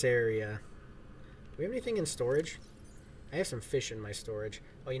dangerous area. Do we have anything in storage? I have some fish in my storage.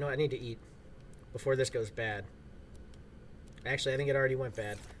 Oh, you know what? I need to eat before this goes bad. Actually, I think it already went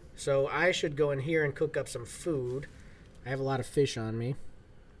bad. So I should go in here and cook up some food. I have a lot of fish on me.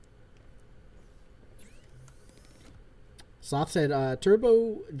 Sloth said,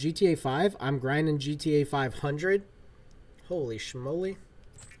 Turbo GTA 5. I'm grinding GTA 500. Holy schmoly.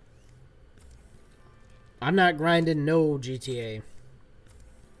 I'm not grinding no GTA.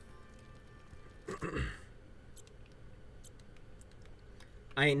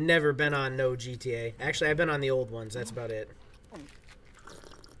 I ain't never been on no GTA. Actually, I've been on the old ones. That's about it.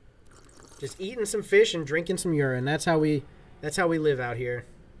 Just eating some fish and drinking some urine. That's how we live out here.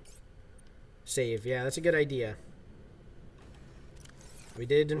 Save. Yeah, that's a good idea. We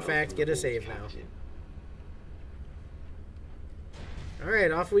did, in fact, get a save now.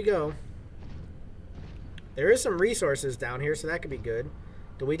 Alright, off we go. There is some resources down here, so that could be good.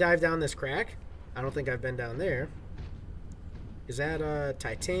 Do we dive down this crack? I don't think I've been down there. Is that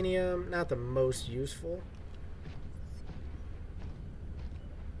titanium? Not the most useful.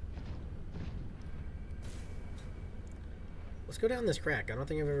 Let's go down this crack. I don't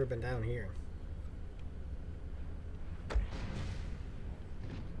think I've ever been down here.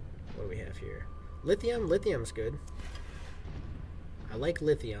 What do we have here? Lithium? Lithium's good. I like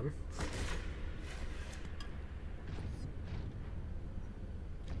lithium.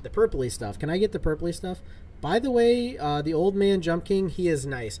 The purpley stuff. Can I get the purpley stuff? By the way, the old man Jump King, he is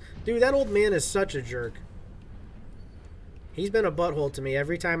nice. Dude, that old man is such a jerk. He's been a butthole to me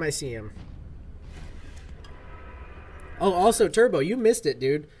every time I see him. Oh, also, Turbo, you missed it,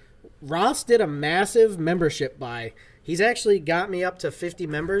 dude. Ross did a massive membership buy. He's actually got me up to 50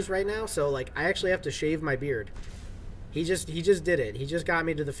 members right now, so, like, I actually have to shave my beard. He just did it. He just got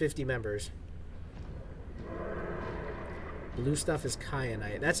me to the 50 members. Blue stuff is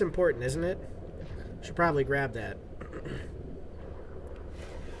kyanite. That's important, isn't it? Should probably grab that.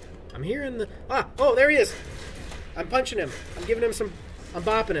 I'm hearing the... Ah! Oh, there he is! I'm punching him. I'm giving him some... I'm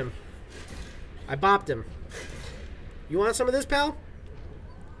bopping him. I bopped him. You want some of this, pal?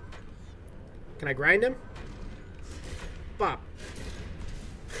 Can I grind him? Bop.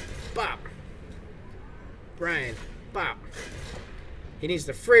 Bop. Grind. Bop. He needs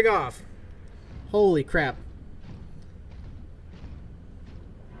to frig off. Holy crap.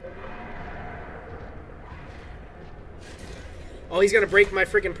 Oh, he's gonna break my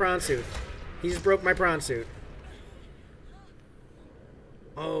freaking prawn suit. He just broke my prawn suit.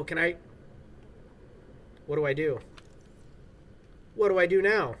 Oh, can I... What do I do? What do I do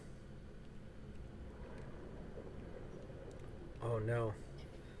now? Oh, no.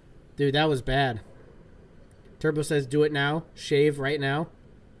 Dude, that was bad. Turbo says do it now. Shave right now.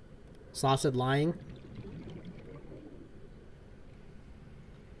 Sloth said lying.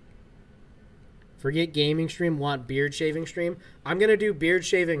 Forget gaming stream, want beard shaving stream. I'm going to do beard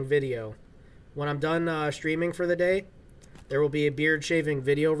shaving video. When I'm done streaming for the day, there will be a beard shaving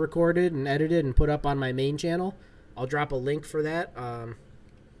video recorded and edited and put up on my main channel. I'll drop a link for that.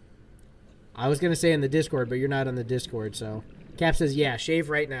 I was going to say in the Discord, but you're not on the Discord, so... Cap says, yeah, shave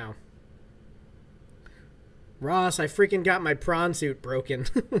right now. Ross, I freaking got my prawn suit broken.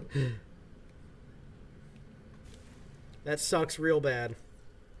 That sucks real bad.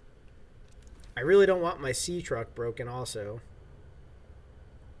 I really don't want my sea truck broken also.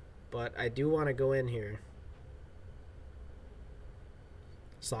 But I do want to go in here.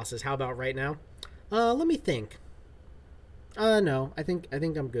 Sauce says, how about right now? Let me think. No. I think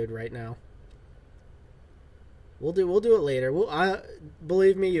I'm good right now. We'll do it later.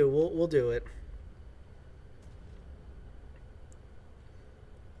 Believe me, we'll do it.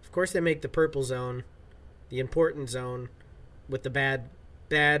 Of course, they make the purple zone, the important zone, with the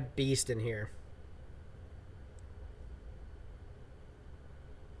bad beast in here.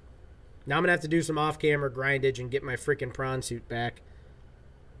 Now I'm gonna have to do some off-camera grindage and get my freaking prawn suit back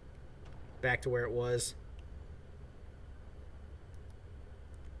to where it was.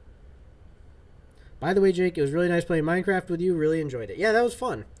 By the way, Jake, it was really nice playing Minecraft with you. Really enjoyed it. Yeah, that was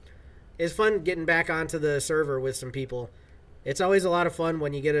fun. It's fun getting back onto the server with some people. It's always a lot of fun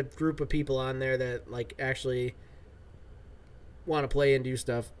when you get a group of people on there that, like, actually want to play and do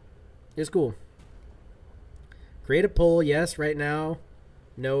stuff. It's cool. Create a poll. Yes, right now,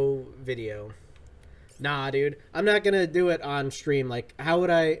 no video. Nah, dude. I'm not going to do it on stream. Like, how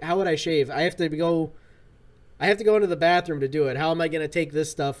would I shave? I have to go into the bathroom to do it. How am I going to take this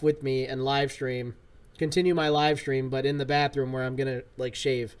stuff with me and live stream? Continue my live stream, but in the bathroom where I'm going to, like,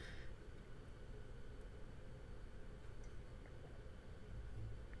 shave.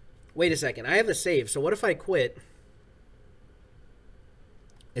 Wait a second. I have a save. So what if I quit?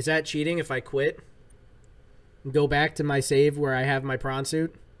 Is that cheating if I quit? Go back to my save where I have my prawn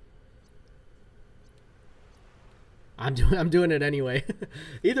suit? I'm doing it anyway.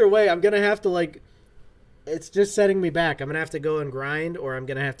 Either way, I'm going to have to, like... It's just setting me back. I'm going to have to go and grind, or I'm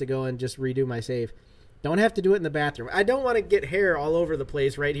going to have to go and just redo my save. Don't have to do it in the bathroom. I don't want to get hair all over the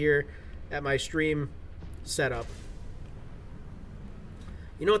place right here at my stream setup.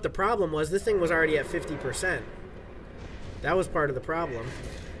 You know what the problem was? This thing was already at 50%. That was part of the problem.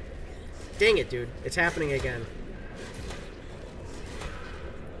 Dang it, dude. It's happening again.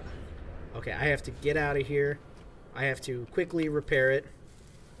 Okay, I have to get out of here. I have to quickly repair it.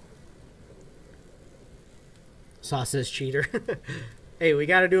 Sauce says cheater. Hey, we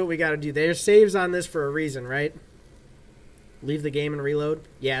gotta do what we gotta do. There's saves on this for a reason, right? Leave the game and reload.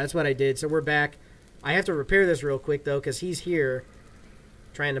 Yeah, that's what I did. So we're back. I have to repair this real quick, though, because he's here.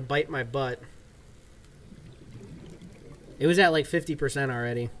 trying to bite my butt. It was at like 50%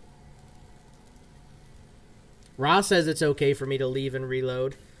 already. Ross says it's okay for me to leave and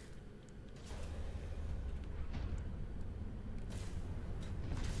reload.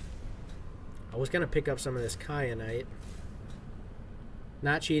 I was going to pick up some of this kyanite.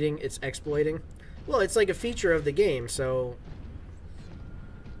 Not cheating, it's exploiting. Well, it's like a feature of the game, so...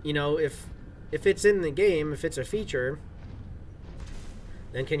 You know, if it's in the game, if it's a feature,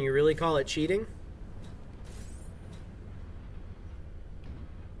 then can you really call it cheating?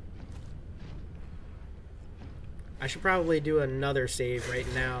 I should probably do another save right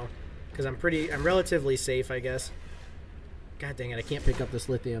now, because I'm relatively safe, I guess. God dang it, I can't pick up this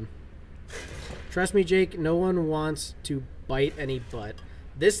lithium. Trust me, Jake, no one wants to bite any butt.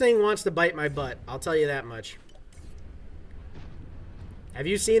 This thing wants to bite my butt, I'll tell you that much. Have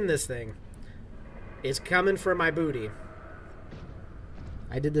you seen this thing? It's coming for my booty.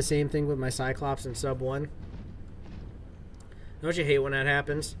 I did the same thing with my Cyclops in Sub 1. Don't you hate when that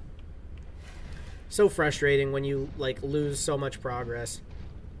happens? So frustrating when you, like, lose so much progress.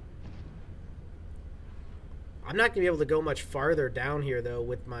 I'm not going to be able to go much farther down here, though,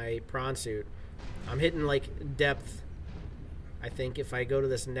 with my prawn suit. I'm hitting, like, depth. I think if I go to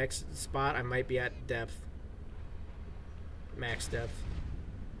this next spot, I might be at depth. Max depth.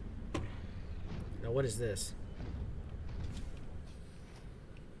 Now, what is this?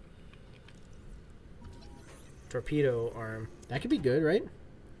 Torpedo arm. That could be good, right?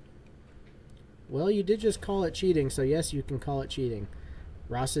 Well, you did just call it cheating, so yes, you can call it cheating.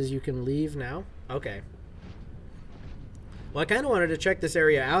 Ross says you can leave now? Okay. Well, I kind of wanted to check this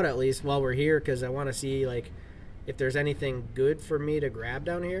area out at least while we're here, because I want to see, like, if there's anything good for me to grab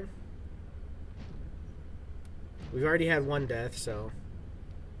down here. We've already had one death, so...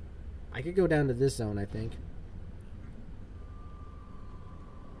 I could go down to this zone, I think.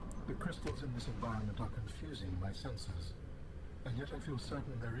 The crystals in this environment are confusing my senses, and yet I feel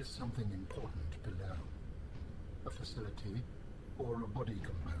certain there is something important below. A facility or a body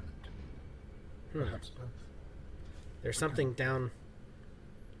component. Perhaps both. There's something down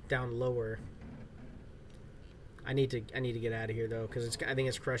lower. I need to get out of here though, because I think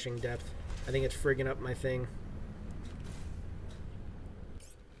it's crushing depth. I think it's frigging up my thing.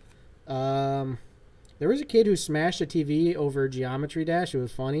 There was a kid who smashed a TV over Geometry Dash. It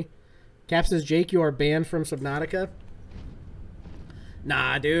was funny. Cap says, Jake, you are banned from Subnautica.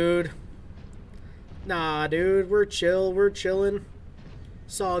 Nah, dude. Nah, dude. We're chill. We're chilling.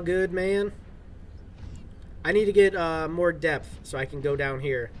 It's all good, man. I need to get more depth so I can go down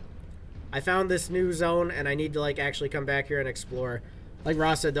here. I found this new zone, and I need to, like, actually come back here and explore. Like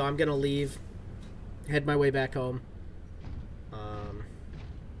Ross said, though, I'm going to leave. Head my way back home.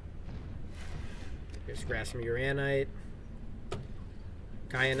 Just grab some uranite.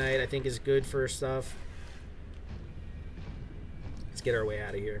 Kyanite, I think, is good for stuff. Let's get our way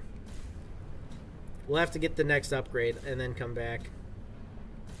out of here. We'll have to get the next upgrade and then come back.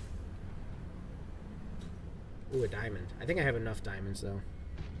 Ooh, a diamond. I think I have enough diamonds, though.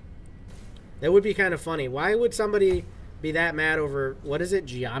 That would be kind of funny. Why would somebody be that mad over... What is it?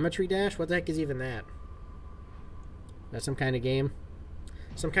 Geometry Dash? What the heck is even that? That's some kind of game?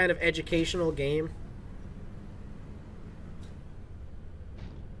 Some kind of educational game?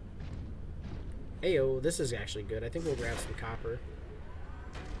 Ayo, this is actually good. I think we'll grab some copper.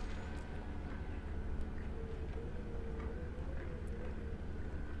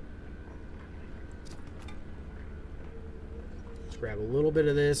 Let's grab a little bit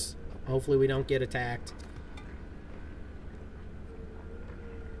of this. Hopefully we don't get attacked.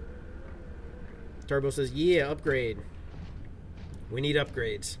 Turbo says, yeah, upgrade. We need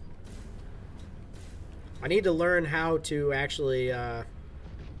upgrades. I need to learn how to actually...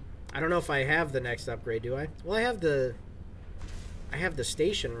 I don't know if I have the next upgrade, do I? Well, I have the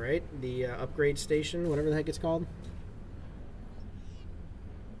station, right? The upgrade station, whatever the heck it's called.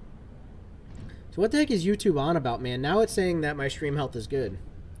 So what the heck is YouTube on about, man? Now it's saying that my stream health is good.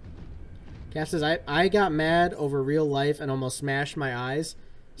 Cap says, I got mad over real life and almost smashed my eyes.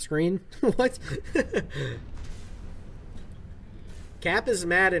 Screen? What? Cap is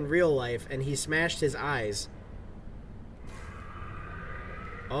mad in real life and he smashed his eyes.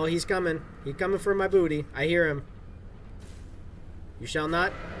 Oh, he's coming. He's coming for my booty. I hear him. You shall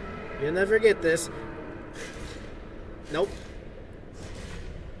not. You'll never get this. Nope.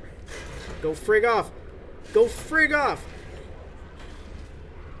 Go frig off. Go frig off.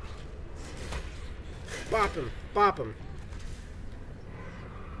 Bop him. Bop him.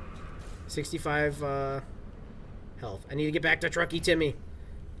 65 health. I need to get back to Truckee Timmy.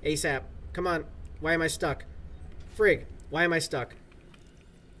 ASAP. Come on. Why am I stuck? Frig. Why am I stuck?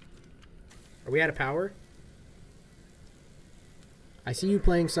 Are we out of power? I see you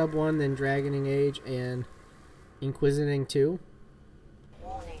playing Sub 1, then Dragoning Age, and Inquisiting 2.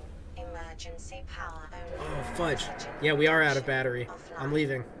 Warning. Emergency power only. Oh, fudge. Yeah, we are out of battery. I'm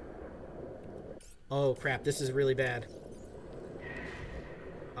leaving. Oh, crap. This is really bad.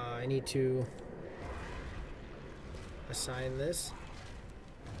 I need to assign this.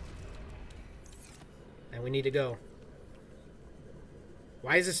 And we need to go.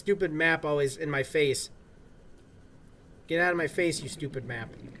 Why is this stupid map always in my face? Get out of my face, you stupid map.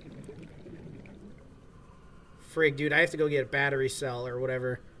 Frig, dude, I have to go get a battery cell or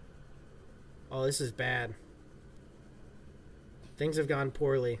whatever. Oh, this is bad. Things have gone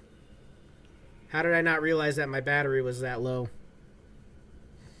poorly. How did I not realize that my battery was that low?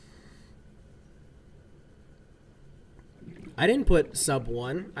 I didn't put sub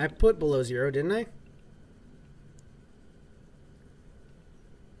 1. I put below 0, didn't I?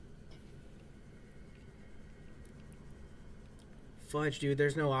 Fudge, dude,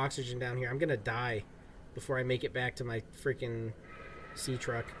 there's no oxygen down here. I'm gonna die before I make it back to my freaking sea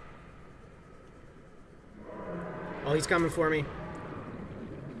truck. Oh, he's coming for me.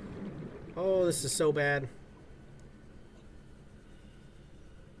 Oh, this is so bad.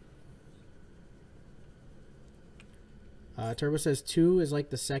 Turbo says 2 is like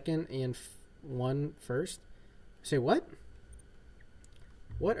the second and 1 first. Say what?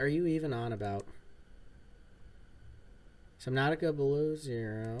 What are you even on about? Subnautica below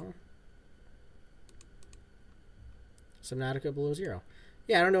 0. Subnautica below 0.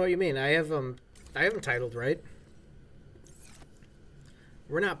 Yeah, I don't know what you mean. I have them titled right.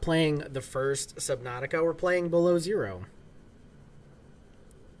 We're not playing the first Subnautica. We're playing below 0.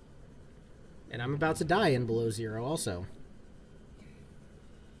 And I'm about to die in below 0 also.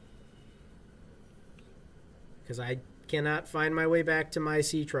 Because I cannot find my way back to my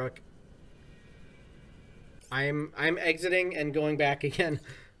sea truck. I'm exiting and going back again.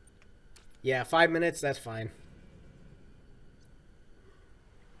 Yeah, 5 minutes, that's fine.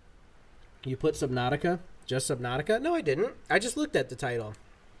 You put Subnautica? Just Subnautica? No, I didn't. I just looked at the title.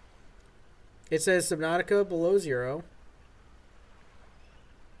 It says Subnautica below 0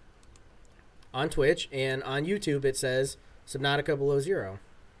 on Twitch, and on YouTube it says Subnautica below 0.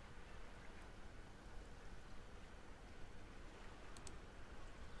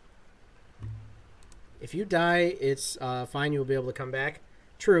 If you die, it's fine. You'll be able to come back.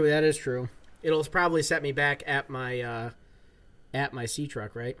 True, that is true. It'll probably set me back at my sea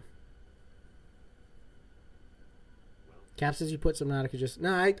truck, right? Cap says you put Subnautica just...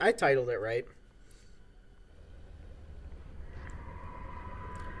 No, I titled it right.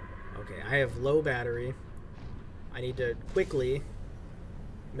 Okay, I have low battery. I need to quickly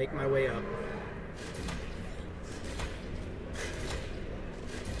make my way up.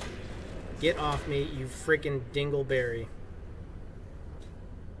 Get off me, you freaking dingleberry.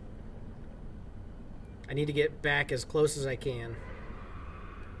 I need to get back as close as I can.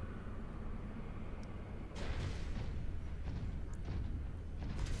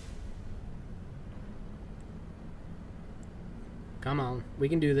 Come on, we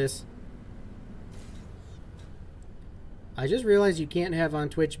can do this. I just realized you can't have on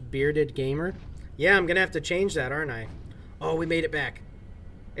Twitch bearded gamer. Yeah, I'm gonna have to change that, aren't I? Oh, we made it back.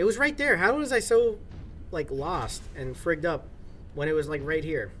 It was right there. How was I so, like, lost and frigged up when it was, like, right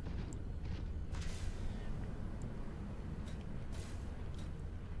here?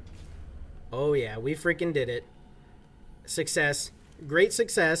 Oh, yeah. We freaking did it. Success. Great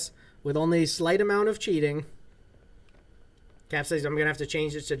success with only a slight amount of cheating. Cap says I'm going to have to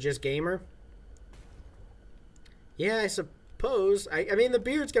change it to just gamer. Yeah, I suppose. I mean, the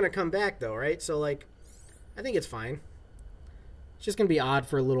beard's going to come back, though, right? So, like, I think it's fine. It's just going to be odd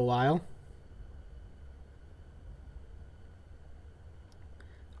for a little while.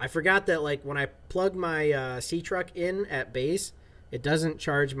 I forgot that, like, when I plug my sea truck in at base, it doesn't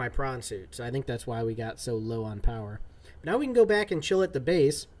charge my prawn suit. So I think that's why we got so low on power. But now we can go back and chill at the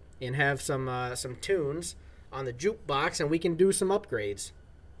base and have some tunes on the jukebox, and we can do some upgrades.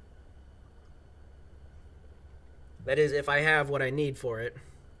 That is, if I have what I need for it.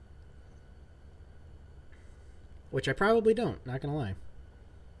 Which I probably don't, not gonna lie.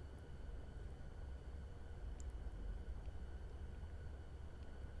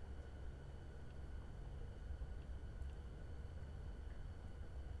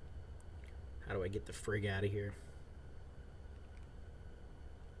 How do I get the frig out of here?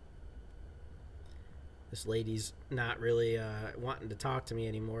 This lady's not really wanting to talk to me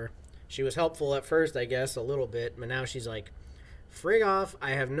anymore. She was helpful at first, I guess, a little bit, but now she's like, frig off,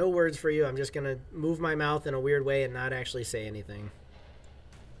 I have no words for you. I'm just going to move my mouth in a weird way and not actually say anything.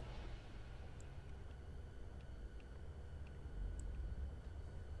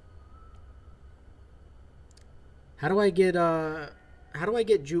 How do I get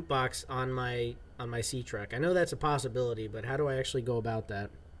jukebox on my sea truck? I know that's a possibility, but how do I actually go about that?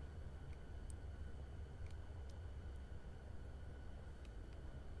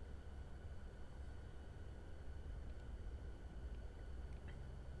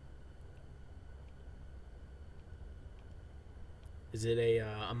 Is it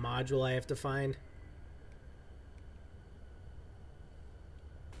a module I have to find?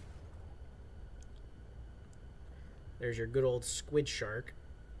 There's your good old squid shark.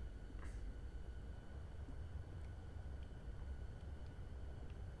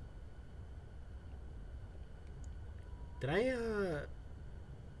 Did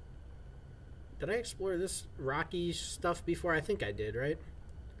I explore this rocky stuff before? I think I did, right?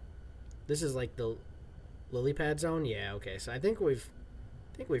 This is like the lily pad zone? Yeah, okay. So I think we've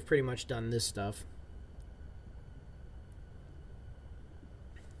pretty much done this stuff.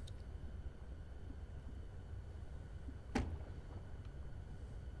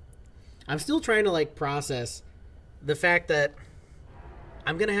 I'm still trying to like process the fact that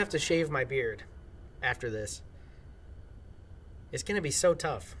I'm gonna have to shave my beard after this. It's gonna be so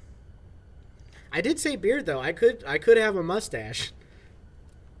tough. I did say beard though. I could have a mustache.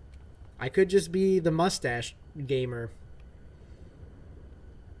 I could just be the mustache gamer.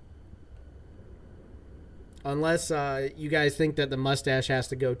 Unless you guys think that the mustache has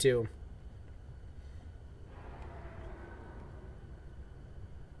to go too.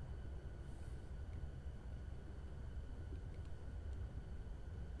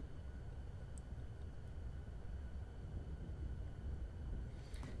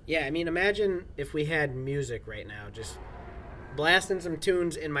 Yeah, I mean, imagine if we had music right now, just blasting some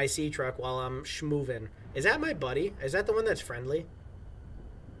tunes in my sea truck while I'm schmoovin'. Is that my buddy? Is that the one that's friendly?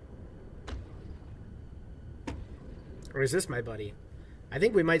 Or is this my buddy? I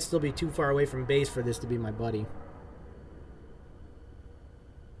think we might still be too far away from base for this to be my buddy.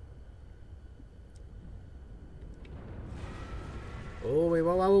 Oh, wee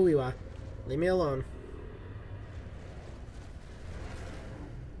wah wah wee wah. Leave me alone.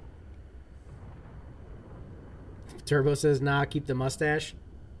 Turbo says, nah, keep the mustache.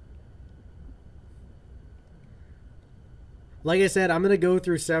 Like I said, I'm going to go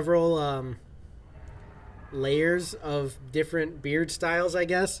through several layers of different beard styles, I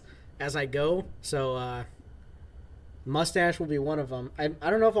guess, as I go. So, mustache will be one of them. I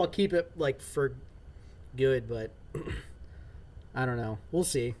don't know if I'll keep it, like, for good, but I don't know. We'll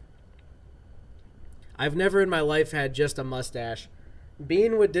see. I've never in my life had just a mustache.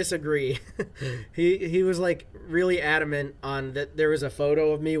 Bean would disagree. he was like really adamant on that there was a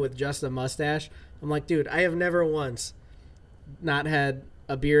photo of me with just a mustache. I'm like, dude, I have never once not had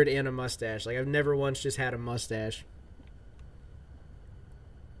a beard and a mustache. Like, I've never once just had a mustache.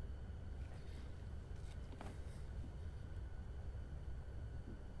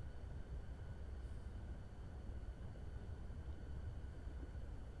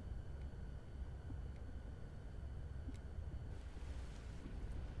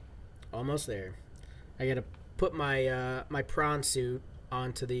 Almost there. I gotta put my my prawn suit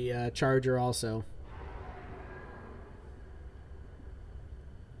onto the charger also.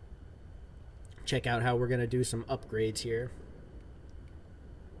 Check out how we're gonna do some upgrades here.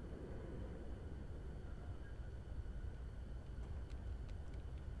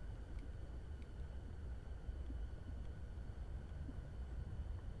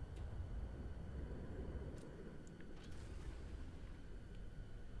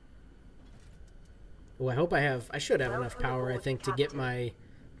 Oh, I hope I should have enough power, I think, to get my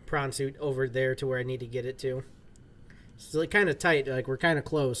prawn suit over there to where I need to get it to. It's like kind of tight, like we're kind of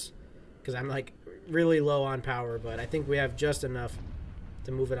close, because I'm like really low on power, but I think we have just enough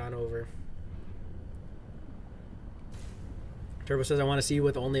to move it on over. Turbo says, I want to see you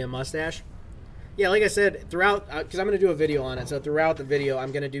with only a mustache. Yeah, like I said, throughout, because I'm going to do a video on it, so throughout the video,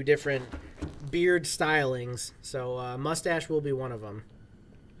 I'm going to do different beard stylings. So mustache will be one of them.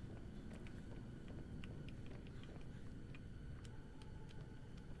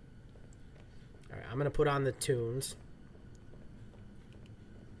 Alright, I'm going to put on the tunes.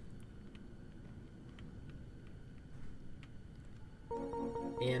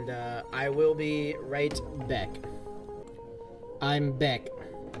 And I will be right back. I'm back.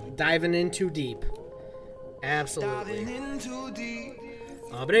 Diving in too deep. Absolutely.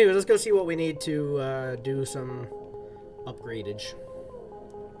 But anyways, let's go see what we need to do some upgradage.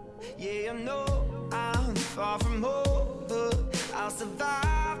 Yeah, I know I'm far from home, but I'll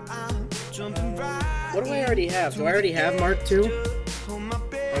survive. I'm jumping right. What do I already have? Do I already have Mark II?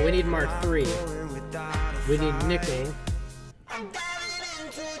 Oh, we need Mark III. We need nickel.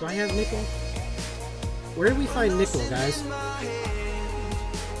 Do I have nickel? Where did we find nickel, guys?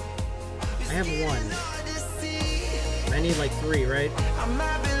 I have 1. I need like 3, right? I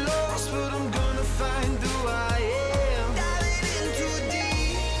might be lost, but I'm gonna find who I am. Diving in too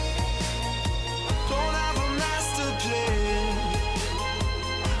deep. Don't have a master plan.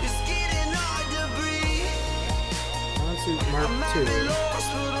 It's getting hard to breathe. Consuit Mark I might be II, lost,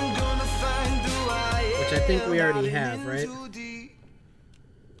 but I'm gonna find who I am. which I think we already have, right? Too deep.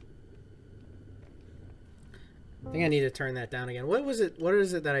 I think I need to turn that down again. What was it? What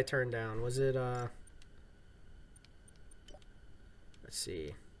is it that I turned down? Was it, let's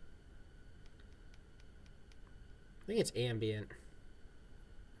see. I think it's ambient.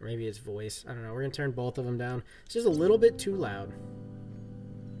 Or maybe it's voice. I don't know. We're going to turn both of them down. It's just a little bit too loud.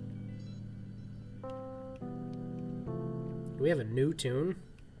 Do we have a new tune?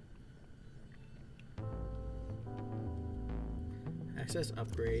 Access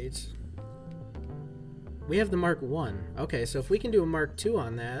upgrades. We have the Mark 1. Okay, so if we can do a Mark 2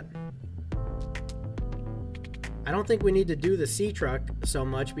 on that. I don't think we need to do the sea truck so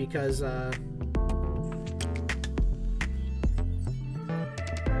much because that's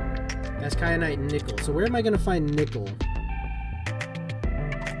kyanite and nickel. So where am I going to find nickel?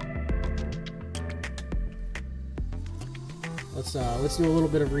 Let's do a little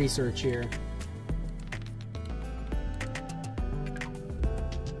bit of research here.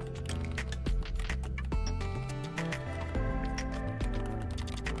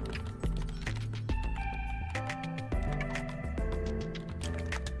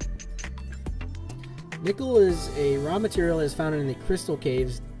 Nickel is a raw material that is found in the crystal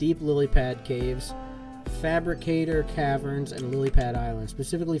caves, deep lily pad caves, fabricator caverns, and lily pad islands,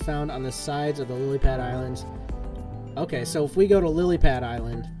 specifically found on the sides of the lily pad islands. Okay, so if we go to lily pad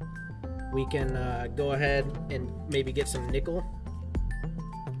island, we can go ahead and maybe get some nickel.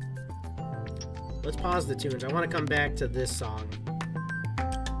 Let's pause the tunes. I want to come back to this song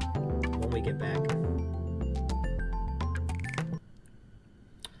when we get back.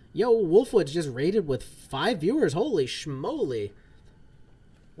 Yo, Wolfwood's just rated with 5 viewers. Holy schmoly.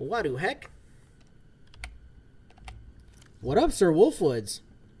 What the heck? What up, Sir Wolfwoods?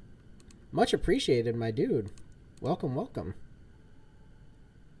 Much appreciated, my dude. Welcome, welcome.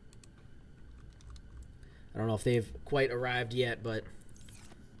 I don't know if they've quite arrived yet, but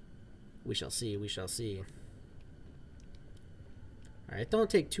we shall see, we shall see. Alright, don't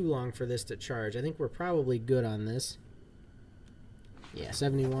take too long for this to charge. I think we're probably good on this. Yeah,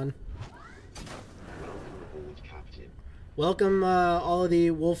 71. Welcome all of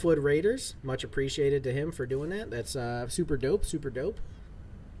the Wolfwood Raiders. Much appreciated to him for doing that. That's super dope, super dope.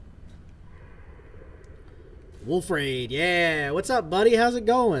 Wolf Raid, yeah. What's up, buddy? How's it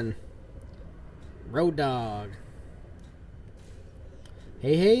going? Road Dog.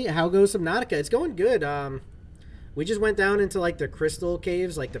 Hey, hey, how goes Subnautica? It's going good. We just went down into like the crystal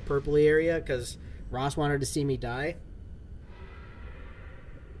caves, like the purpley area, because Ross wanted to see me die.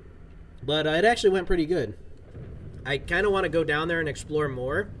 But it actually went pretty good. I kind of want to go down there and explore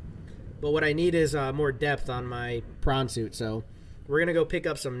more. But what I need is more depth on my prawn suit. So we're going to go pick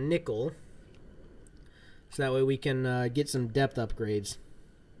up some nickel. So that way we can get some depth upgrades.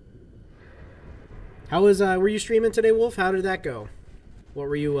 How was, were you streaming today, Wolf? How did that go? What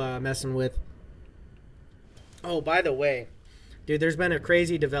were you messing with? Oh, by the way, dude, there's been a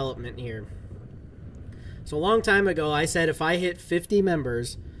crazy development here. So a long time ago, I said if I hit 50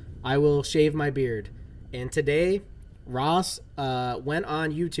 members, I will shave my beard. And today, Ross went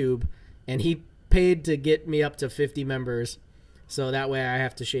on YouTube, and he paid to get me up to 50 members. So that way I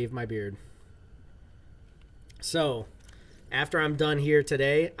have to shave my beard. So, after I'm done here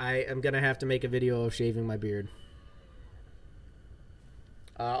today, I am going to have to make a video of shaving my beard.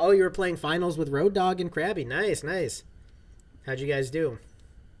 Oh, you were playing finals with Road Dogg and Krabby. Nice, nice. How'd you guys do?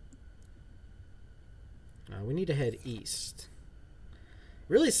 We need to head east.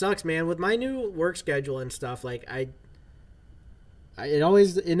 Really sucks, man. With my new work schedule and stuff, like,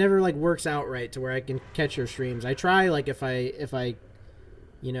 it never, like, works out right to where I can catch your streams. I try, like, if I,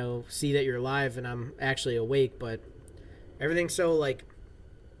 you know, see that you're live and I'm actually awake, but everything's so, like,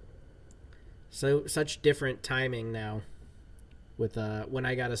 such different timing now with when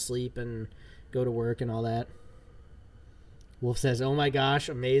I gotta sleep and go to work and all that. Wolf says, oh my gosh,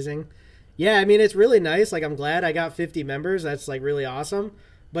 amazing. Yeah, I mean, it's really nice. Like, I'm glad I got 50 members. That's, like, really awesome.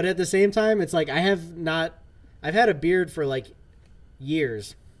 But at the same time, it's like I've had a beard for, like,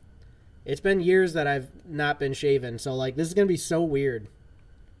 years. It's been years that I've not been shaven. So, like, this is going to be so weird.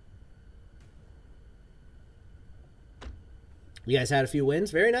 You guys had a few wins?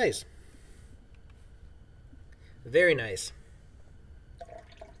 Very nice. Very nice.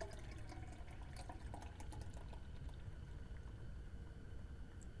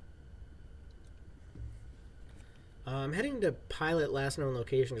 I'm heading to pilot last known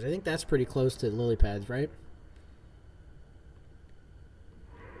location because I think that's pretty close to lily pads, right?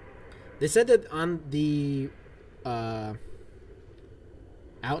 They said that on the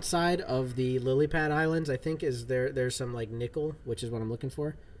outside of the lily pad islands, I think there's some like nickel, which is what I'm looking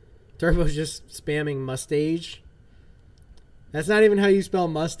for. Turbo's just spamming mustache. That's not even how you spell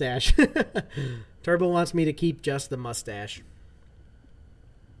mustache. Turbo wants me to keep just the mustache.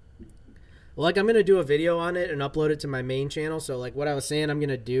 Well, like, I'm going to do a video on it and upload it to my main channel. So, like, what I was saying I'm going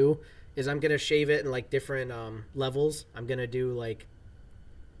to do is I'm going to shave it in, like, different levels. I'm going to do, like,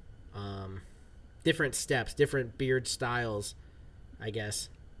 different steps, different beard styles, I guess.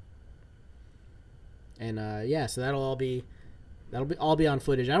 And, yeah, so that'll all be on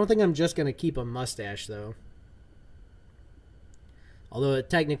footage. I don't think I'm just going to keep a mustache, though. Although,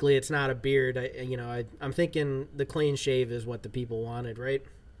 technically, it's not a beard. I'm thinking the clean shave is what the people wanted, right?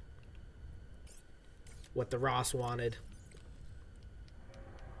 What the Ross wanted.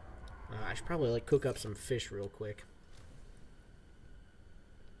 I should probably like cook up some fish real quick.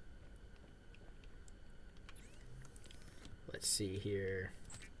 Let's see here.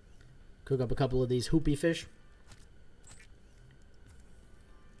 Cook up a couple of these hoopy fish.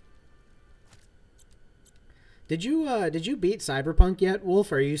 Did you beat Cyberpunk yet,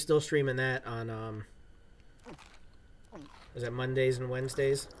 Wolf? Or are you still streaming that on is it Mondays and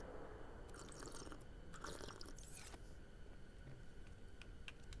Wednesdays?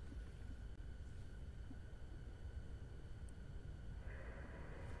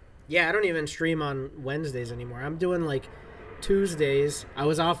 Yeah, I don't even stream on Wednesdays anymore. I'm doing like Tuesdays. I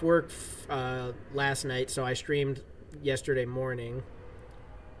was off work last night, so I streamed yesterday morning.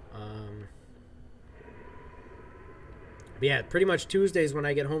 But yeah, pretty much Tuesdays when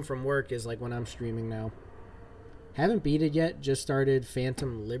I get home from work is like when I'm streaming now. Haven't beat it yet, just started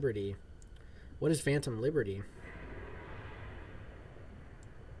Phantom Liberty. What is Phantom Liberty?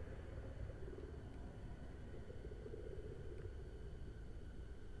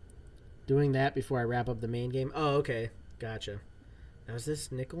 Doing that before I wrap up the main game. Oh, okay. Gotcha. Now, is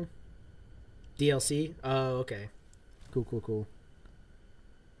this nickel? DLC? Oh, okay. Cool.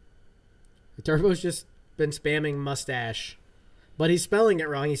 The Turbo's just been spamming mustache. But he's spelling it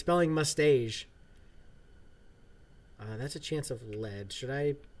wrong. He's spelling mustache. That's a chance of lead. Should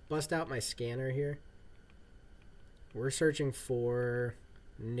I bust out my scanner here? We're searching for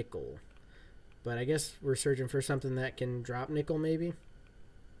nickel. But I guess we're searching for something that can drop nickel, maybe?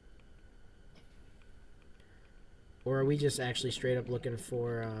 Or are we just actually straight up looking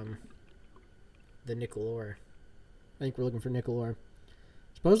for the nickel ore? I think we're looking for nickel ore.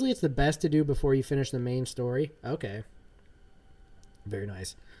 Supposedly it's the best to do before you finish the main story. Okay. Very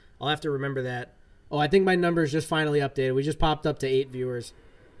nice. I'll have to remember that. Oh, I think my numbers just finally updated. We just popped up to 8 viewers.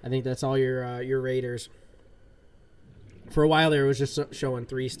 I think that's all your raiders. For a while there, it was just showing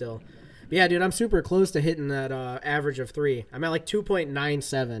 3 still. But yeah, dude, I'm super close to hitting that average of 3. I'm at like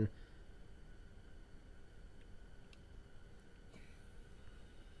 2.97.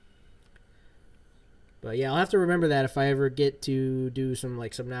 But yeah, I'll have to remember that if I ever get to do some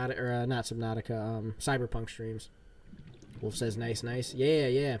like Subnautica, or not Subnautica, Cyberpunk streams. Wolf says nice.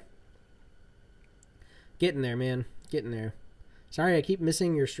 Yeah. Getting there, man. Getting there. Sorry, I keep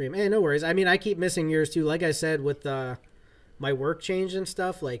missing your stream. Hey, no worries. I mean, I keep missing yours too. Like I said, with my work change and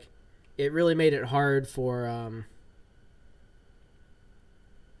stuff, like it really made it hard for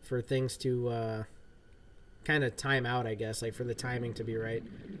things to kind of time out, I guess, like for the timing to be right.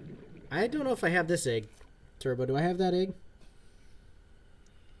 I don't know if I have this egg. Turbo, do I have that egg?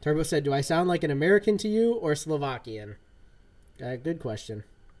 Turbo said, do I sound like an American to you or Slovakian? Good question.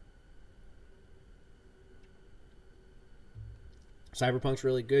 Cyberpunk's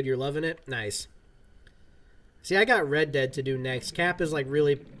really good. You're loving it? Nice. See, I got Red Dead to do next. Cap is like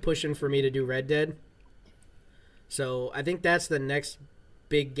really pushing for me to do Red Dead. So I think that's the next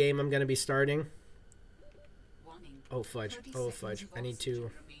big game I'm going to be starting. Oh, fudge. I need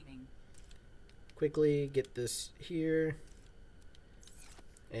to quickly get this here.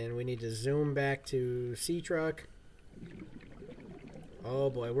 And we need to zoom back to C-Truck.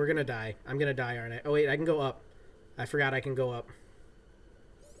 Oh, boy. We're going to die. I'm going to die, aren't I? Oh, wait. I can go up. I forgot I can go up.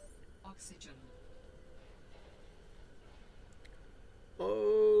 Oxygen.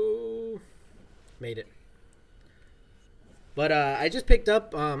 Oh. Made it. But I just picked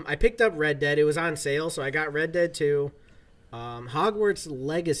up Red Dead. It was on sale, so I got Red Dead 2. Hogwarts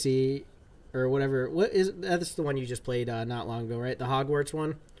Legacy, or whatever. That's the one you just played not long ago, right? The Hogwarts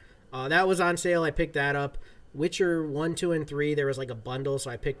one. That was on sale. I picked that up. Witcher 1, 2, and 3, there was like a bundle,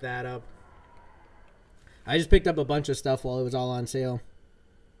 so I picked that up. I just picked up a bunch of stuff while it was all on sale.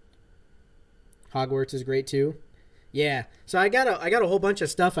 Hogwarts is great too. Yeah. So I got a whole bunch of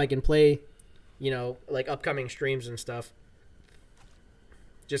stuff I can play, you know, like upcoming streams and stuff.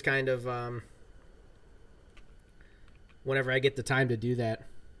 Just kind of whenever I get the time to do that.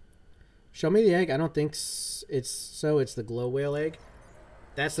 Show me the egg. I don't think it's the glow whale egg.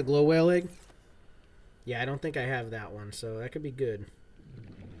 That's the glow whale egg. Yeah, I don't think I have that one, so that could be good.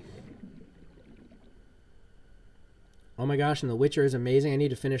 Oh my gosh, and The Witcher is amazing. I need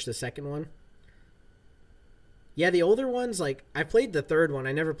to finish the second one. Yeah, the older ones, like, I played the third one.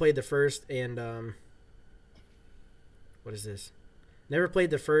 I never played the first and, what is this? Never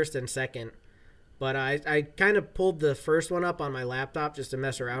played the first and second. But I kind of pulled the first one up on my laptop just to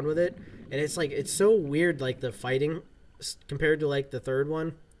mess around with it. And it's, like, it's so weird, like, the fighting compared to, like, the third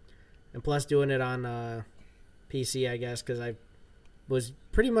one. And plus doing it on PC, I guess, because I was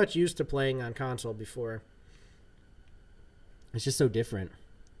pretty much used to playing on console before. It's just so different.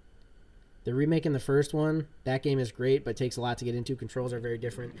 They're remaking the first one. That game is great, but takes a lot to get into. Controls are very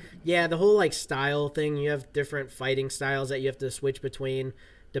different. Yeah, the whole like style thing. You have different fighting styles that you have to switch between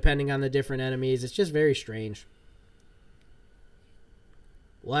depending on the different enemies. It's just very strange.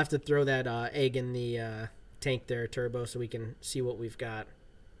 We'll have to throw that egg in the tank there, Turbo, so we can see what we've got.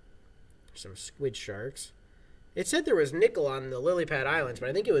 Some squid sharks. It said there was nickel on the lily pad islands, but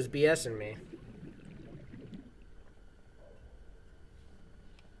I think it was BSing me.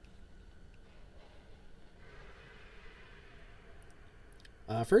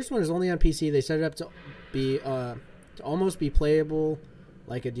 First one is only on PC. They set it up to be to almost be playable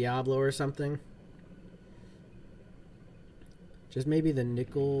like a Diablo or something. Just maybe the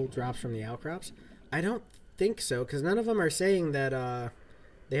nickel drops from the outcrops. I don't think so, because none of them are saying that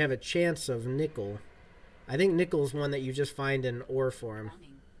they have a chance of nickel. I think nickel's one that you just find in ore form.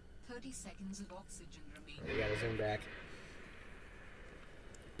 30 seconds of oxygen remaining. We gotta zoom back.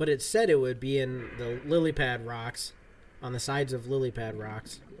 But it said it would be in the lily pad rocks. On the sides of lily pad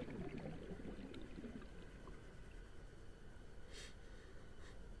rocks.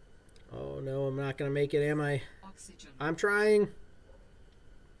 Oh no, I'm not gonna make it, am I? Oxygen. I'm trying.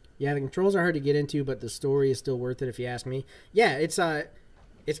 Yeah, the controls are hard to get into, but the story is still worth it if you ask me. Yeah, it's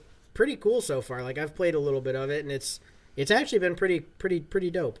pretty cool so far. Like I've played a little bit of it, and it's actually been pretty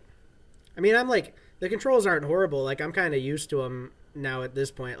dope. I mean, I'm like, the controls aren't horrible. Like I'm kind of used to them now at this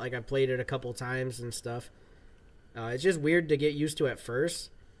point. Like I've played it a couple times and stuff. It's just weird to get used to at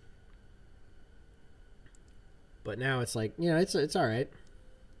first. But now it's like, you know, it's all right.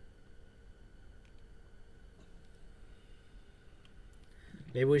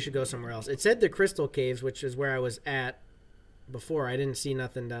 Maybe we should go somewhere else. It said the Crystal Caves, which is where I was at before. I didn't see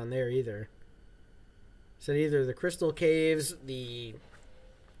nothing down there either. It said either the Crystal Caves, the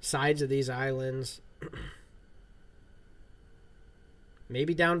sides of these islands.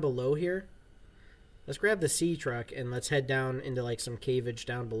 Maybe down below here. Let's grab the sea truck and let's head down into like some caveage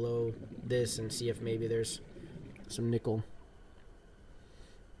down below this and see if maybe there's some nickel.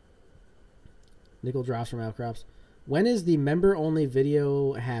 Nickel drops from outcrops. When is the member-only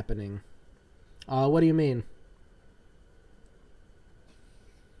video happening? What do you mean?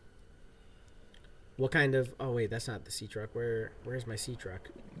 What kind of... Oh, wait, that's not the sea truck. Where's my sea truck?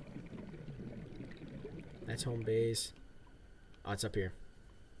 That's home base. Oh, it's up here.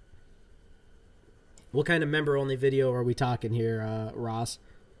 What kind of member-only video are we talking here, Ross?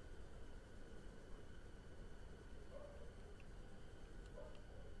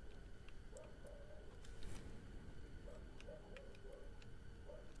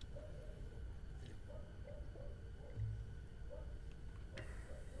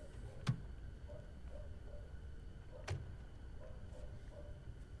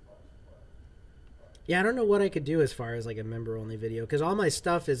 Yeah, I don't know what I could do as far as like a member-only video, because all my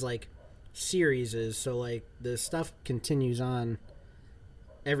stuff is like series is, so like the stuff continues on.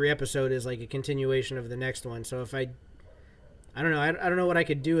 Every episode is like a continuation of the next one. So if I don't know, I don't know what I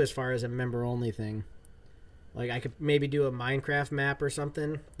could do as far as a member only thing. Like I could maybe do a Minecraft map or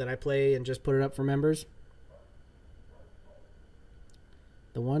something that I play and just put it up for members.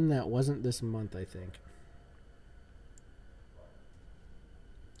 The one that wasn't this month, I think.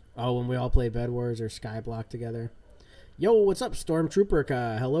 Oh, when we all play Bed Wars or Skyblock together. Yo, what's up,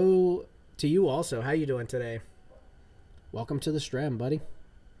 Stormtrooper? Hello to you also. How you doing today? Welcome to the stream, buddy.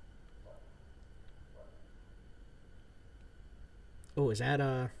 Oh, is that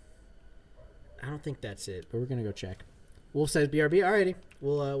I don't think that's it, but we're gonna go check. Wolf says BRB. Alrighty,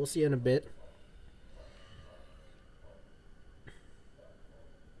 we'll see you in a bit.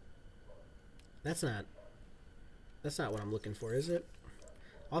 That's not what I'm looking for, is it?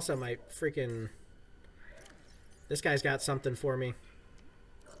 Also, my freaking... This guy's got something for me.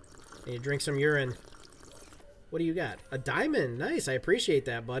 I need to drink some urine. What do you got? A diamond. Nice. I appreciate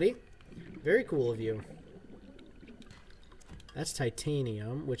that, buddy. Very cool of you. That's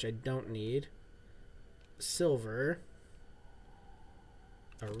titanium, which I don't need. Silver.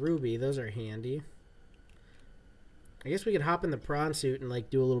 A ruby. Those are handy. I guess we could hop in the prawn suit and like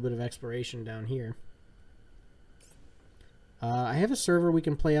do a little bit of exploration down here. I have a server we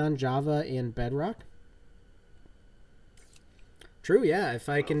can play on, Java and Bedrock. True, yeah. If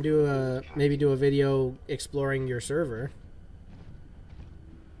I can do maybe do a video exploring your server,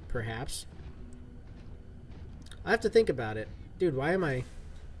 perhaps. I have to think about it, dude. Why am I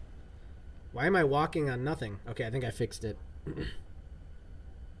walking on nothing? Okay, I think I fixed it.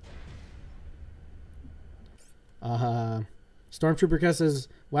 Stormtrooper Cuss says,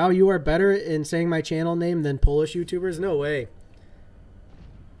 wow, you are better in saying my channel name than Polish YouTubers? No way.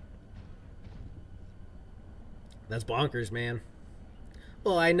 That's bonkers, man.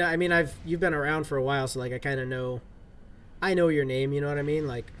 Well, I know. I mean, you've been around for a while, so like I kind of know. I know your name. You know what I mean?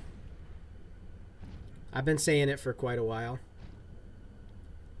 Like, I've been saying it for quite a while.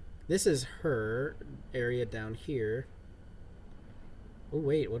 This is her area down here. Oh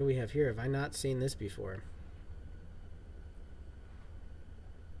wait, what do we have here? Have I not seen this before?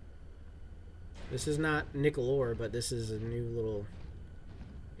 This is not nickel ore, but this is a new little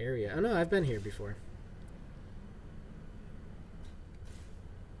area. Oh no, I've been here before.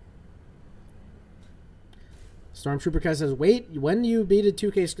 Stormtrooper Cuss says, wait, when do you beat a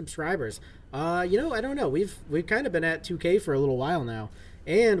 2K subscribers? You know, I don't know. We've kind of been at 2K for a little while now.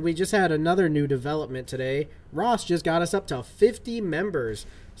 And we just had another new development today. Ross just got us up to 50 members.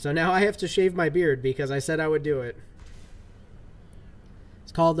 So now I have to shave my beard because I said I would do it.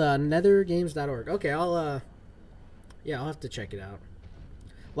 It's called nethergames.org. Okay, I'll have to check it out.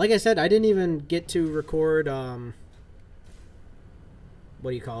 Like I said, I didn't even get to record, what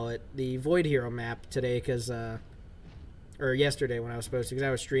do you call it? The Void Hero map today because, or yesterday when I was supposed to, because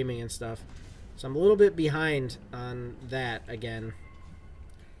I was streaming and stuff. So I'm a little bit behind on that again.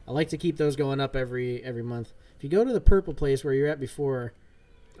 I like to keep those going up every month. If you go to the purple place where you're at before,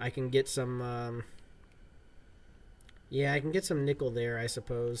 I can get some, yeah, I can get some nickel there, I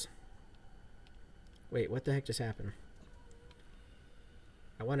suppose. Wait, what the heck just happened?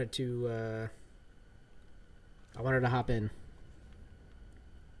 I wanted to hop in.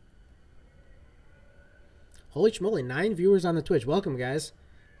 Holy schmoly, 9 viewers on the Twitch. Welcome, guys.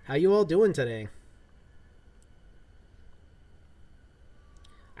 How you all doing today?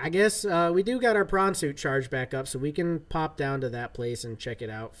 I guess we do got our prawn suit charged back up, so we can pop down to that place and check it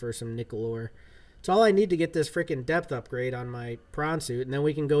out for some nickel ore. It's all I need to get this freaking depth upgrade on my prawn suit, and then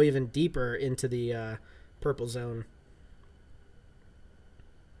we can go even deeper into the purple zone.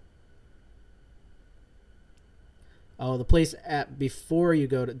 Oh, the place at before you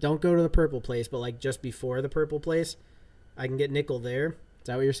go to... Don't go to the purple place, but like just before the purple place. I can get nickel there. Is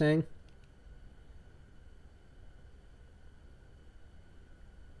that what you're saying?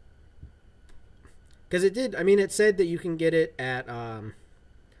 Because it did... I mean, it said that you can get it at... when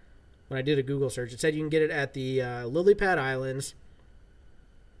I did a Google search, it said you can get it at the Lily Pad Islands.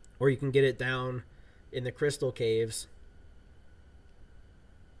 Or you can get it down in the Crystal Caves.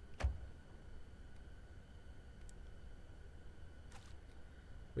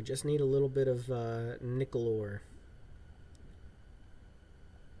 We just need a little bit of nickel ore.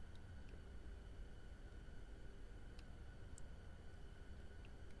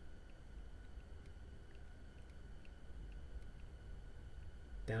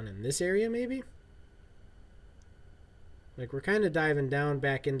 Down in this area, maybe? Like, we're kind of diving down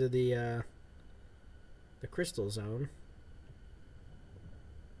back into the crystal zone.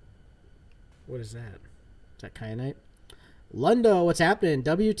 What is that? Is that kyanite? Lundo, what's happening?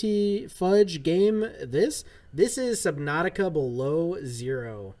 WT Fudge game this? This is Subnautica Below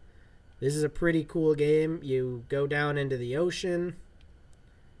Zero. This is a pretty cool game. You go down into the ocean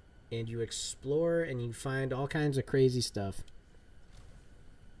and you explore and you find all kinds of crazy stuff.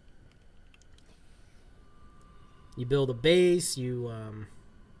 You build a base, you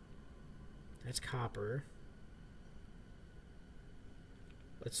that's copper.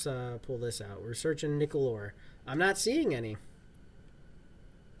 Let's pull this out. We're searching nickel ore. I'm not seeing any.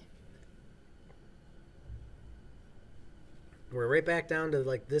 We're right back down to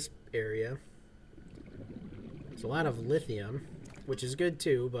like this area. There's a lot of lithium, which is good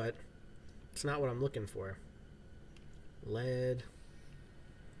too, but it's not what I'm looking for. Lead.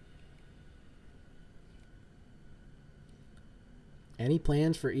 Any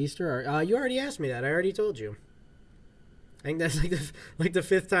plans for Easter? Or, you already asked me that. I already told you. I think that's like the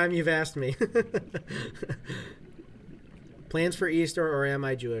 5th time you've asked me. Plans for Easter, or am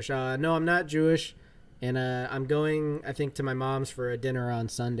I Jewish? No, I'm not Jewish. And I'm going, I think, to my mom's for a dinner on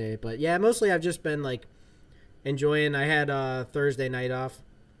Sunday. But yeah, mostly I've just been like enjoying. I had Thursday night off.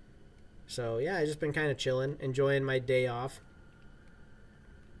 So yeah, I just been kind of chilling, enjoying my day off.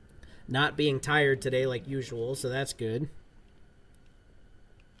 Not being tired today like usual, so that's good.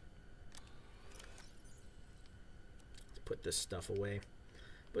 Let's put this stuff away.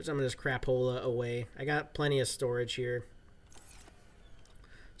 Put some of this crapola away. I got plenty of storage here.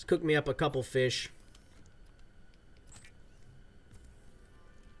 Let's cook me up a couple fish.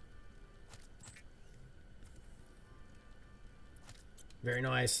 Very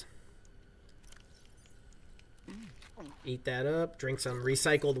nice. Eat that up. Drink some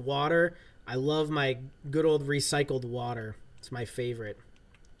recycled water. I love my good old recycled water. It's my favorite.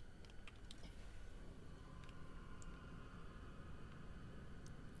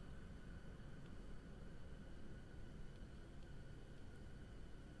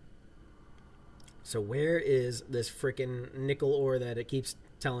 So where is this freaking nickel ore that it keeps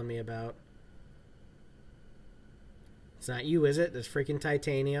telling me about? It's not you, is it? This freaking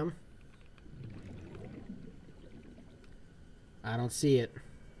titanium. I don't see it.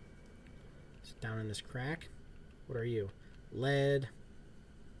 It's down in this crack. What are you? Lead.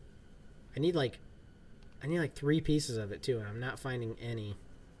 I need like 3 pieces of it too, and I'm not finding any.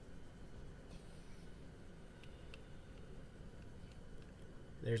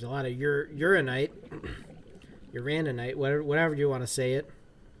 There's a lot of uranite. Urandonite, whatever you want to say it.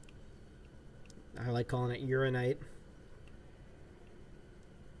 I like calling it uranite.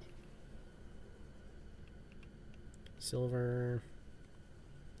 Silver.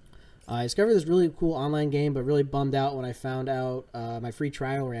 I discovered this really cool online game, but really bummed out when I found out my free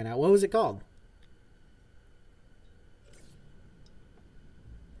trial ran out. What was it called?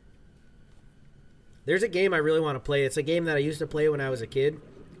 There's a game I really want to play. It's a game that I used to play when I was a kid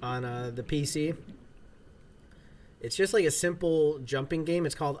on the PC. It's just like a simple jumping game.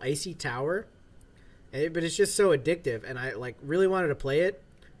 It's called Icy Tower. But it's just so addictive, and I like really wanted to play it.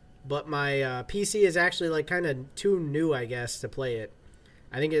 But my PC is actually like kind of too new, I guess, to play it.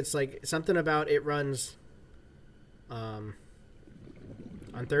 I think it's like something about it runs on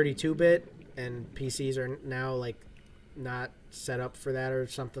 32-bit, and PCs are now like not set up for that or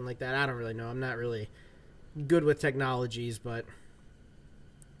something like that. I don't really know. I'm not really good with technologies, but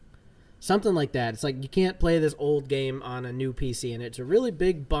something like that. It's like you can't play this old game on a new PC, and it's a really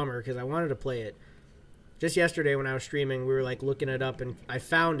big bummer because I wanted to play it. Just yesterday when I was streaming, we were like looking it up, and I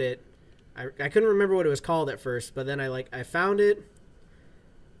found it. I couldn't remember what it was called at first, but then I found it,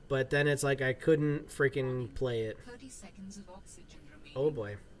 but then it's like I couldn't freaking play it. 30 seconds of oxygen remaining. Oh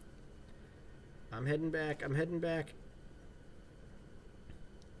boy. I'm heading back. I'm heading back.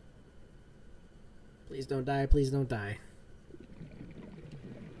 Please don't die. Please don't die.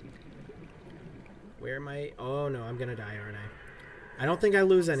 Where am I? Oh no, I'm gonna die, aren't I? I don't think I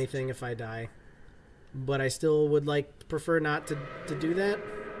lose anything if I die, but I still would prefer not to do that.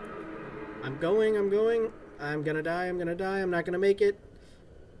 I'm going. I'm gonna die. I'm gonna die. I'm not gonna make it.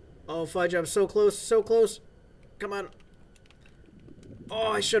 Oh fudge! I'm so close. So close. Come on. Oh,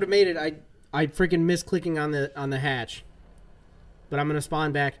 I should have made it. I freaking missed clicking on the hatch. But I'm gonna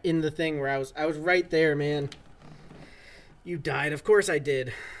spawn back in the thing where I was right there, man. You died. Of course I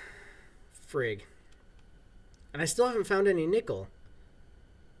did. Frig. And I still haven't found any nickel.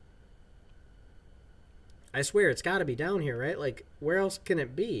 I swear it's gotta be down here, right? Like, where else can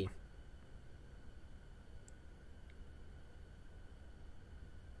it be?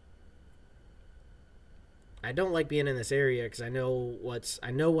 I don't like being in this area because I know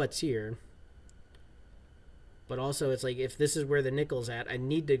what's here. But also, it's like, if this is where the nickel's at, I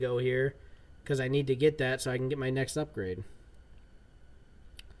need to go here because I need to get that so I can get my next upgrade.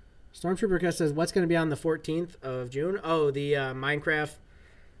 Stormtrooper Quest says, what's going to be on the 14th of June? Oh, the Minecraft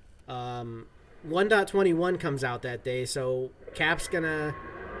 1.21 comes out that day, so Cap's going to...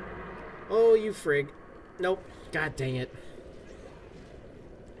 Oh, you frig. Nope. God dang it.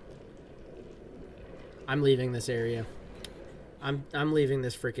 I'm leaving this area. I'm leaving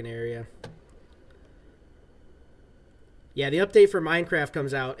this freaking area. Yeah, the update for Minecraft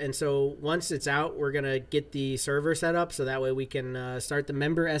comes out, and so once it's out, we're going to get the server set up so that way we can start the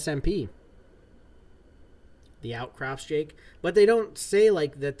member SMP. The outcrops, Jake. But they don't say,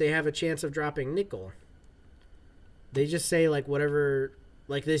 like, that they have a chance of dropping nickel. They just say, like, whatever...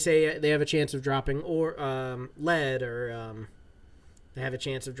 Like, they say they have a chance of dropping lead, or they have a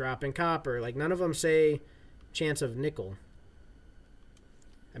chance of dropping copper. Like, none of them say chance of nickel.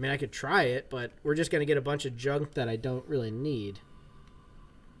 I mean, I could try it, but we're just going to get a bunch of junk that I don't really need.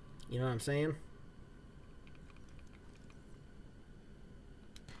 You know what I'm saying?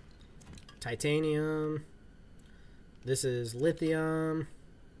 titanium. This is lithium.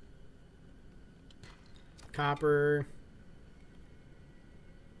 Copper.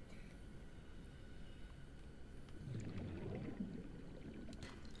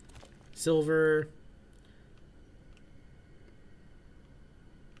 Silver.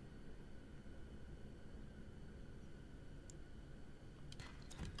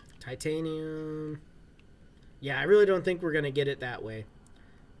 Titanium. Yeah, I really don't think we're going to get it that way.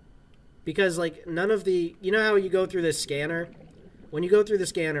 Because, like, none of the... You know how you go through this scanner? When you go through the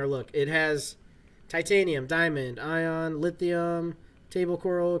scanner, look, it has titanium, diamond, ion, lithium, table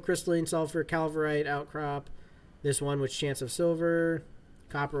coral, crystalline, sulfur, calverite, outcrop. This one, which chance of silver,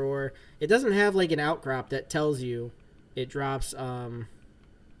 copper ore. It doesn't have, like, an outcrop that tells you it drops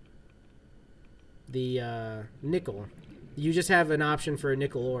the nickel. You just have an option for a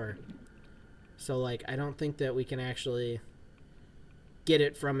nickel ore. So, like, I don't think that we can actually get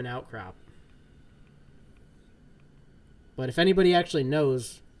it from an outcrop. But if anybody actually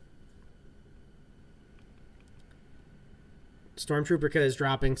knows, Stormtrooper is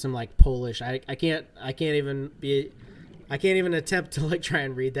dropping some, like, Polish. I can't even attempt to, like, try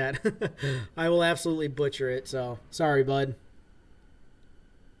and read that. I will absolutely butcher it, so sorry, bud.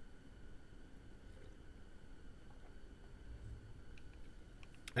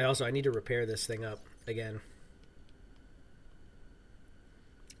 I need to repair this thing up again.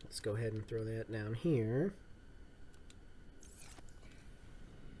 Let's go ahead and throw that down here.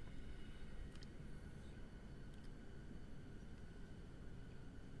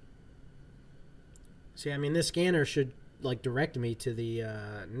 See, I mean, this scanner should, like, direct me to the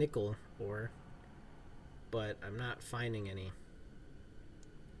nickel ore, but I'm not finding any.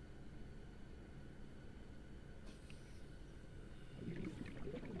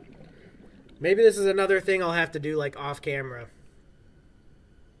 Maybe this is another thing I'll have to do, like, off camera.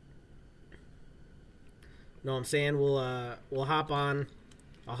 Know what I'm saying? We'll hop on.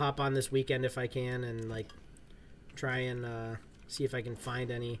 I'll hop on this weekend if I can and, like, try and see if I can find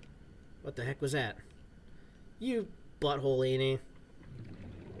any. What the heck was that? You butthole, Annie.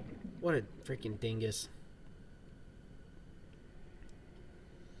 What a freaking dingus.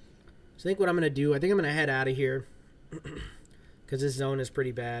 So I think what I'm going to do, I think I'm going to head out of here. Because this zone is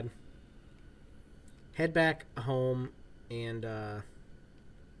pretty bad. Head back home, and then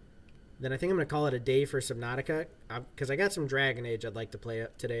I think I'm going to call it a day for Subnautica, because I got some Dragon Age I'd like to play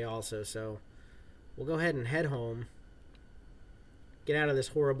today also, so we'll go ahead and head home, get out of this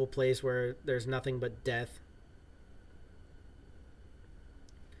horrible place where there's nothing but death,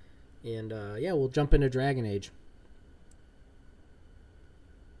 and yeah, we'll jump into Dragon Age.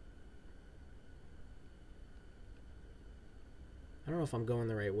 I don't know if I'm going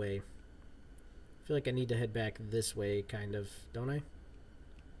the right way. I feel like I need to head back this way, kind of, don't I?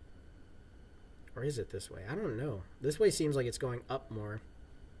 Or is it this way? I don't know. This way seems like it's going up more.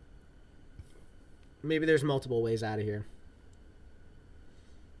 Maybe there's multiple ways out of here.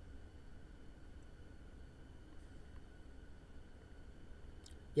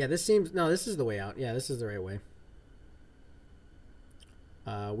 Yeah, this seems... No, this is the way out. Yeah, this is the right way.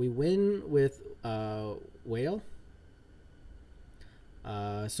 We win with Whale.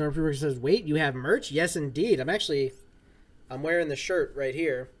 Stormtrooper says, wait, you have merch? Yes, indeed. I'm wearing the shirt right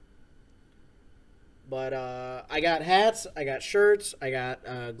here. But I got hats, I got shirts, I got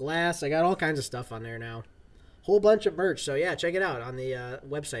glass, I got all kinds of stuff on there now. Whole bunch of merch. So yeah, check it out on the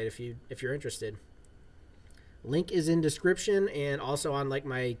website if you're interested. Link is in description and also on, like,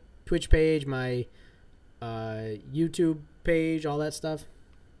 my Twitch page, my YouTube page, all that stuff.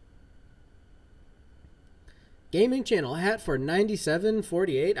 Gaming channel hat for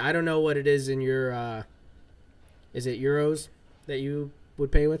 $97.48. I don't know what it is in your is it euros that you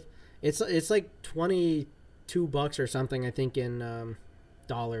would pay with? It's like $22 or something, I think, in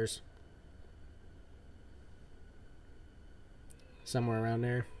dollars. Somewhere around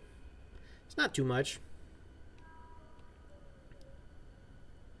there. It's not too much.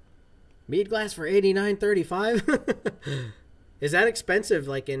 Mead glass for $89.35. Is that expensive,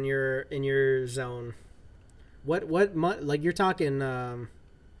 like, in your zone? What like, you're talking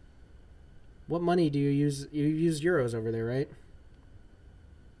what money do you use? You use euros over there, right?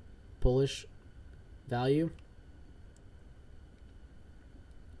 Polish value?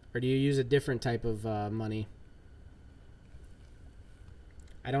 Or do you use a different type of money?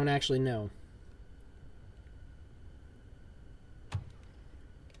 I don't actually know.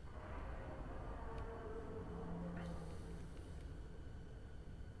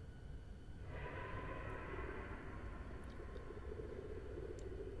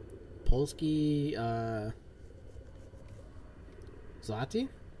 Polski, Zloty?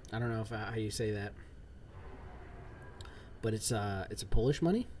 I don't know how you say that. But it's a Polish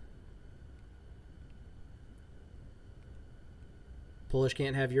money. Polish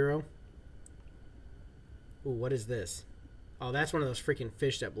can't have euro. Ooh, what is this? Oh, that's one of those freaking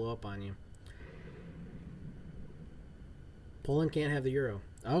fish that blow up on you. Poland can't have the euro.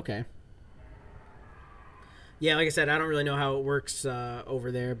 Okay. Yeah, like I said, I don't really know how it works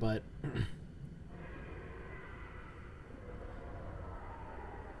over there, but...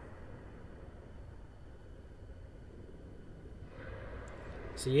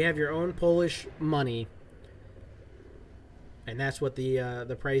 So you have your own Polish money, and that's what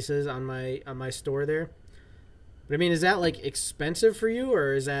the price is on my store there. But I mean, is that like expensive for you,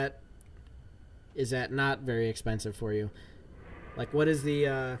 or is that not very expensive for you? Like, what is the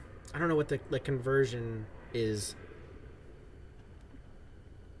I don't know what the conversion is.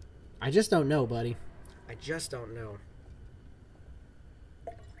 I just don't know, buddy. I just don't know.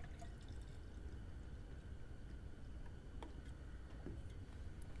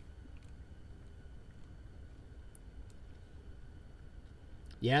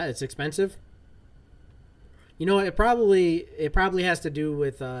 Yeah, it's expensive. You know, it probably has to do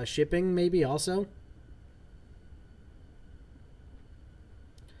with shipping, maybe also.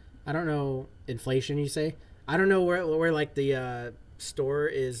 I don't know, inflation. You say? I don't know where like the store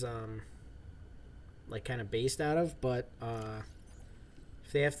is like kind of based out of, but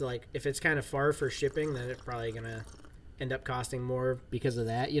if they have to if it's kind of far for shipping, then it's probably gonna end up costing more because of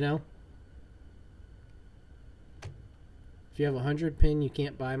that. You know. If you have 100 pin, you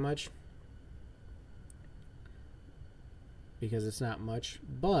can't buy much because it's not much,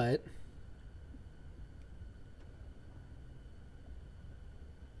 but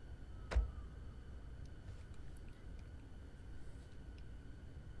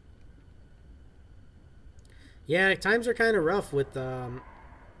yeah, times are kind of rough with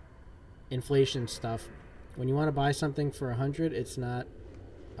inflation stuff. When you want to buy something for 100, it's not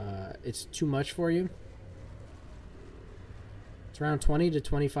it's too much for you. It's around 20 to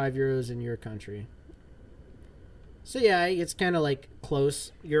 25 euros in your country. So yeah, it's kind of like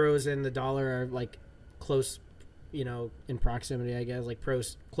close. Euros and the dollar are like close, you know, in proximity, I guess. Like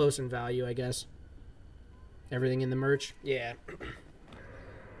close in value, I guess. Everything in the merch. Yeah.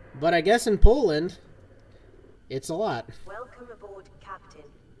 But I guess in Poland, it's a lot. Welcome aboard, Captain.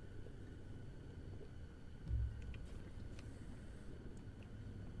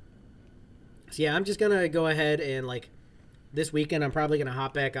 So yeah, I'm just going to go ahead and this weekend I'm probably going to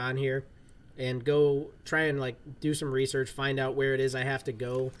hop back on here and go try and do some research, find out where it is I have to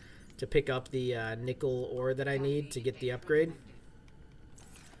go to pick up the nickel ore that I need to get the upgrade.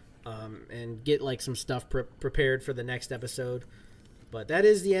 And get some stuff prepared for the next episode. But that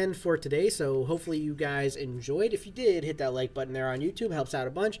is the end for today, so hopefully you guys enjoyed. If you did, hit that like button there on YouTube. Helps out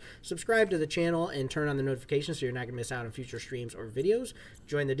a bunch. Subscribe to the channel and turn on the notifications so you're not going to miss out on future streams or videos.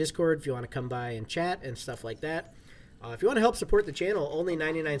 Join the Discord if you want to come by and chat and stuff like that. If you want to help support the channel, only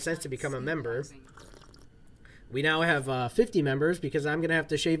 99 cents to become a member. We now have 50 members because I'm going to have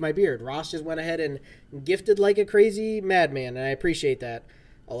to shave my beard. Ross just went ahead and gifted like a crazy madman, and I appreciate that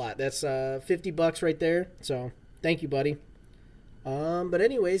a lot. That's $50 right there, so thank you, buddy. But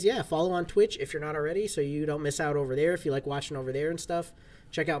anyways, yeah, follow on Twitch if you're not already so you don't miss out over there if you like watching over there and stuff.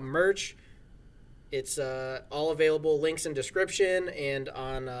 Check out merch. It's all available, links in description and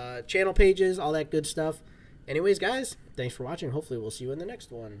on channel pages, all that good stuff. Anyways, guys, thanks for watching. Hopefully we'll see you in the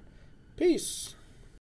next one. Peace.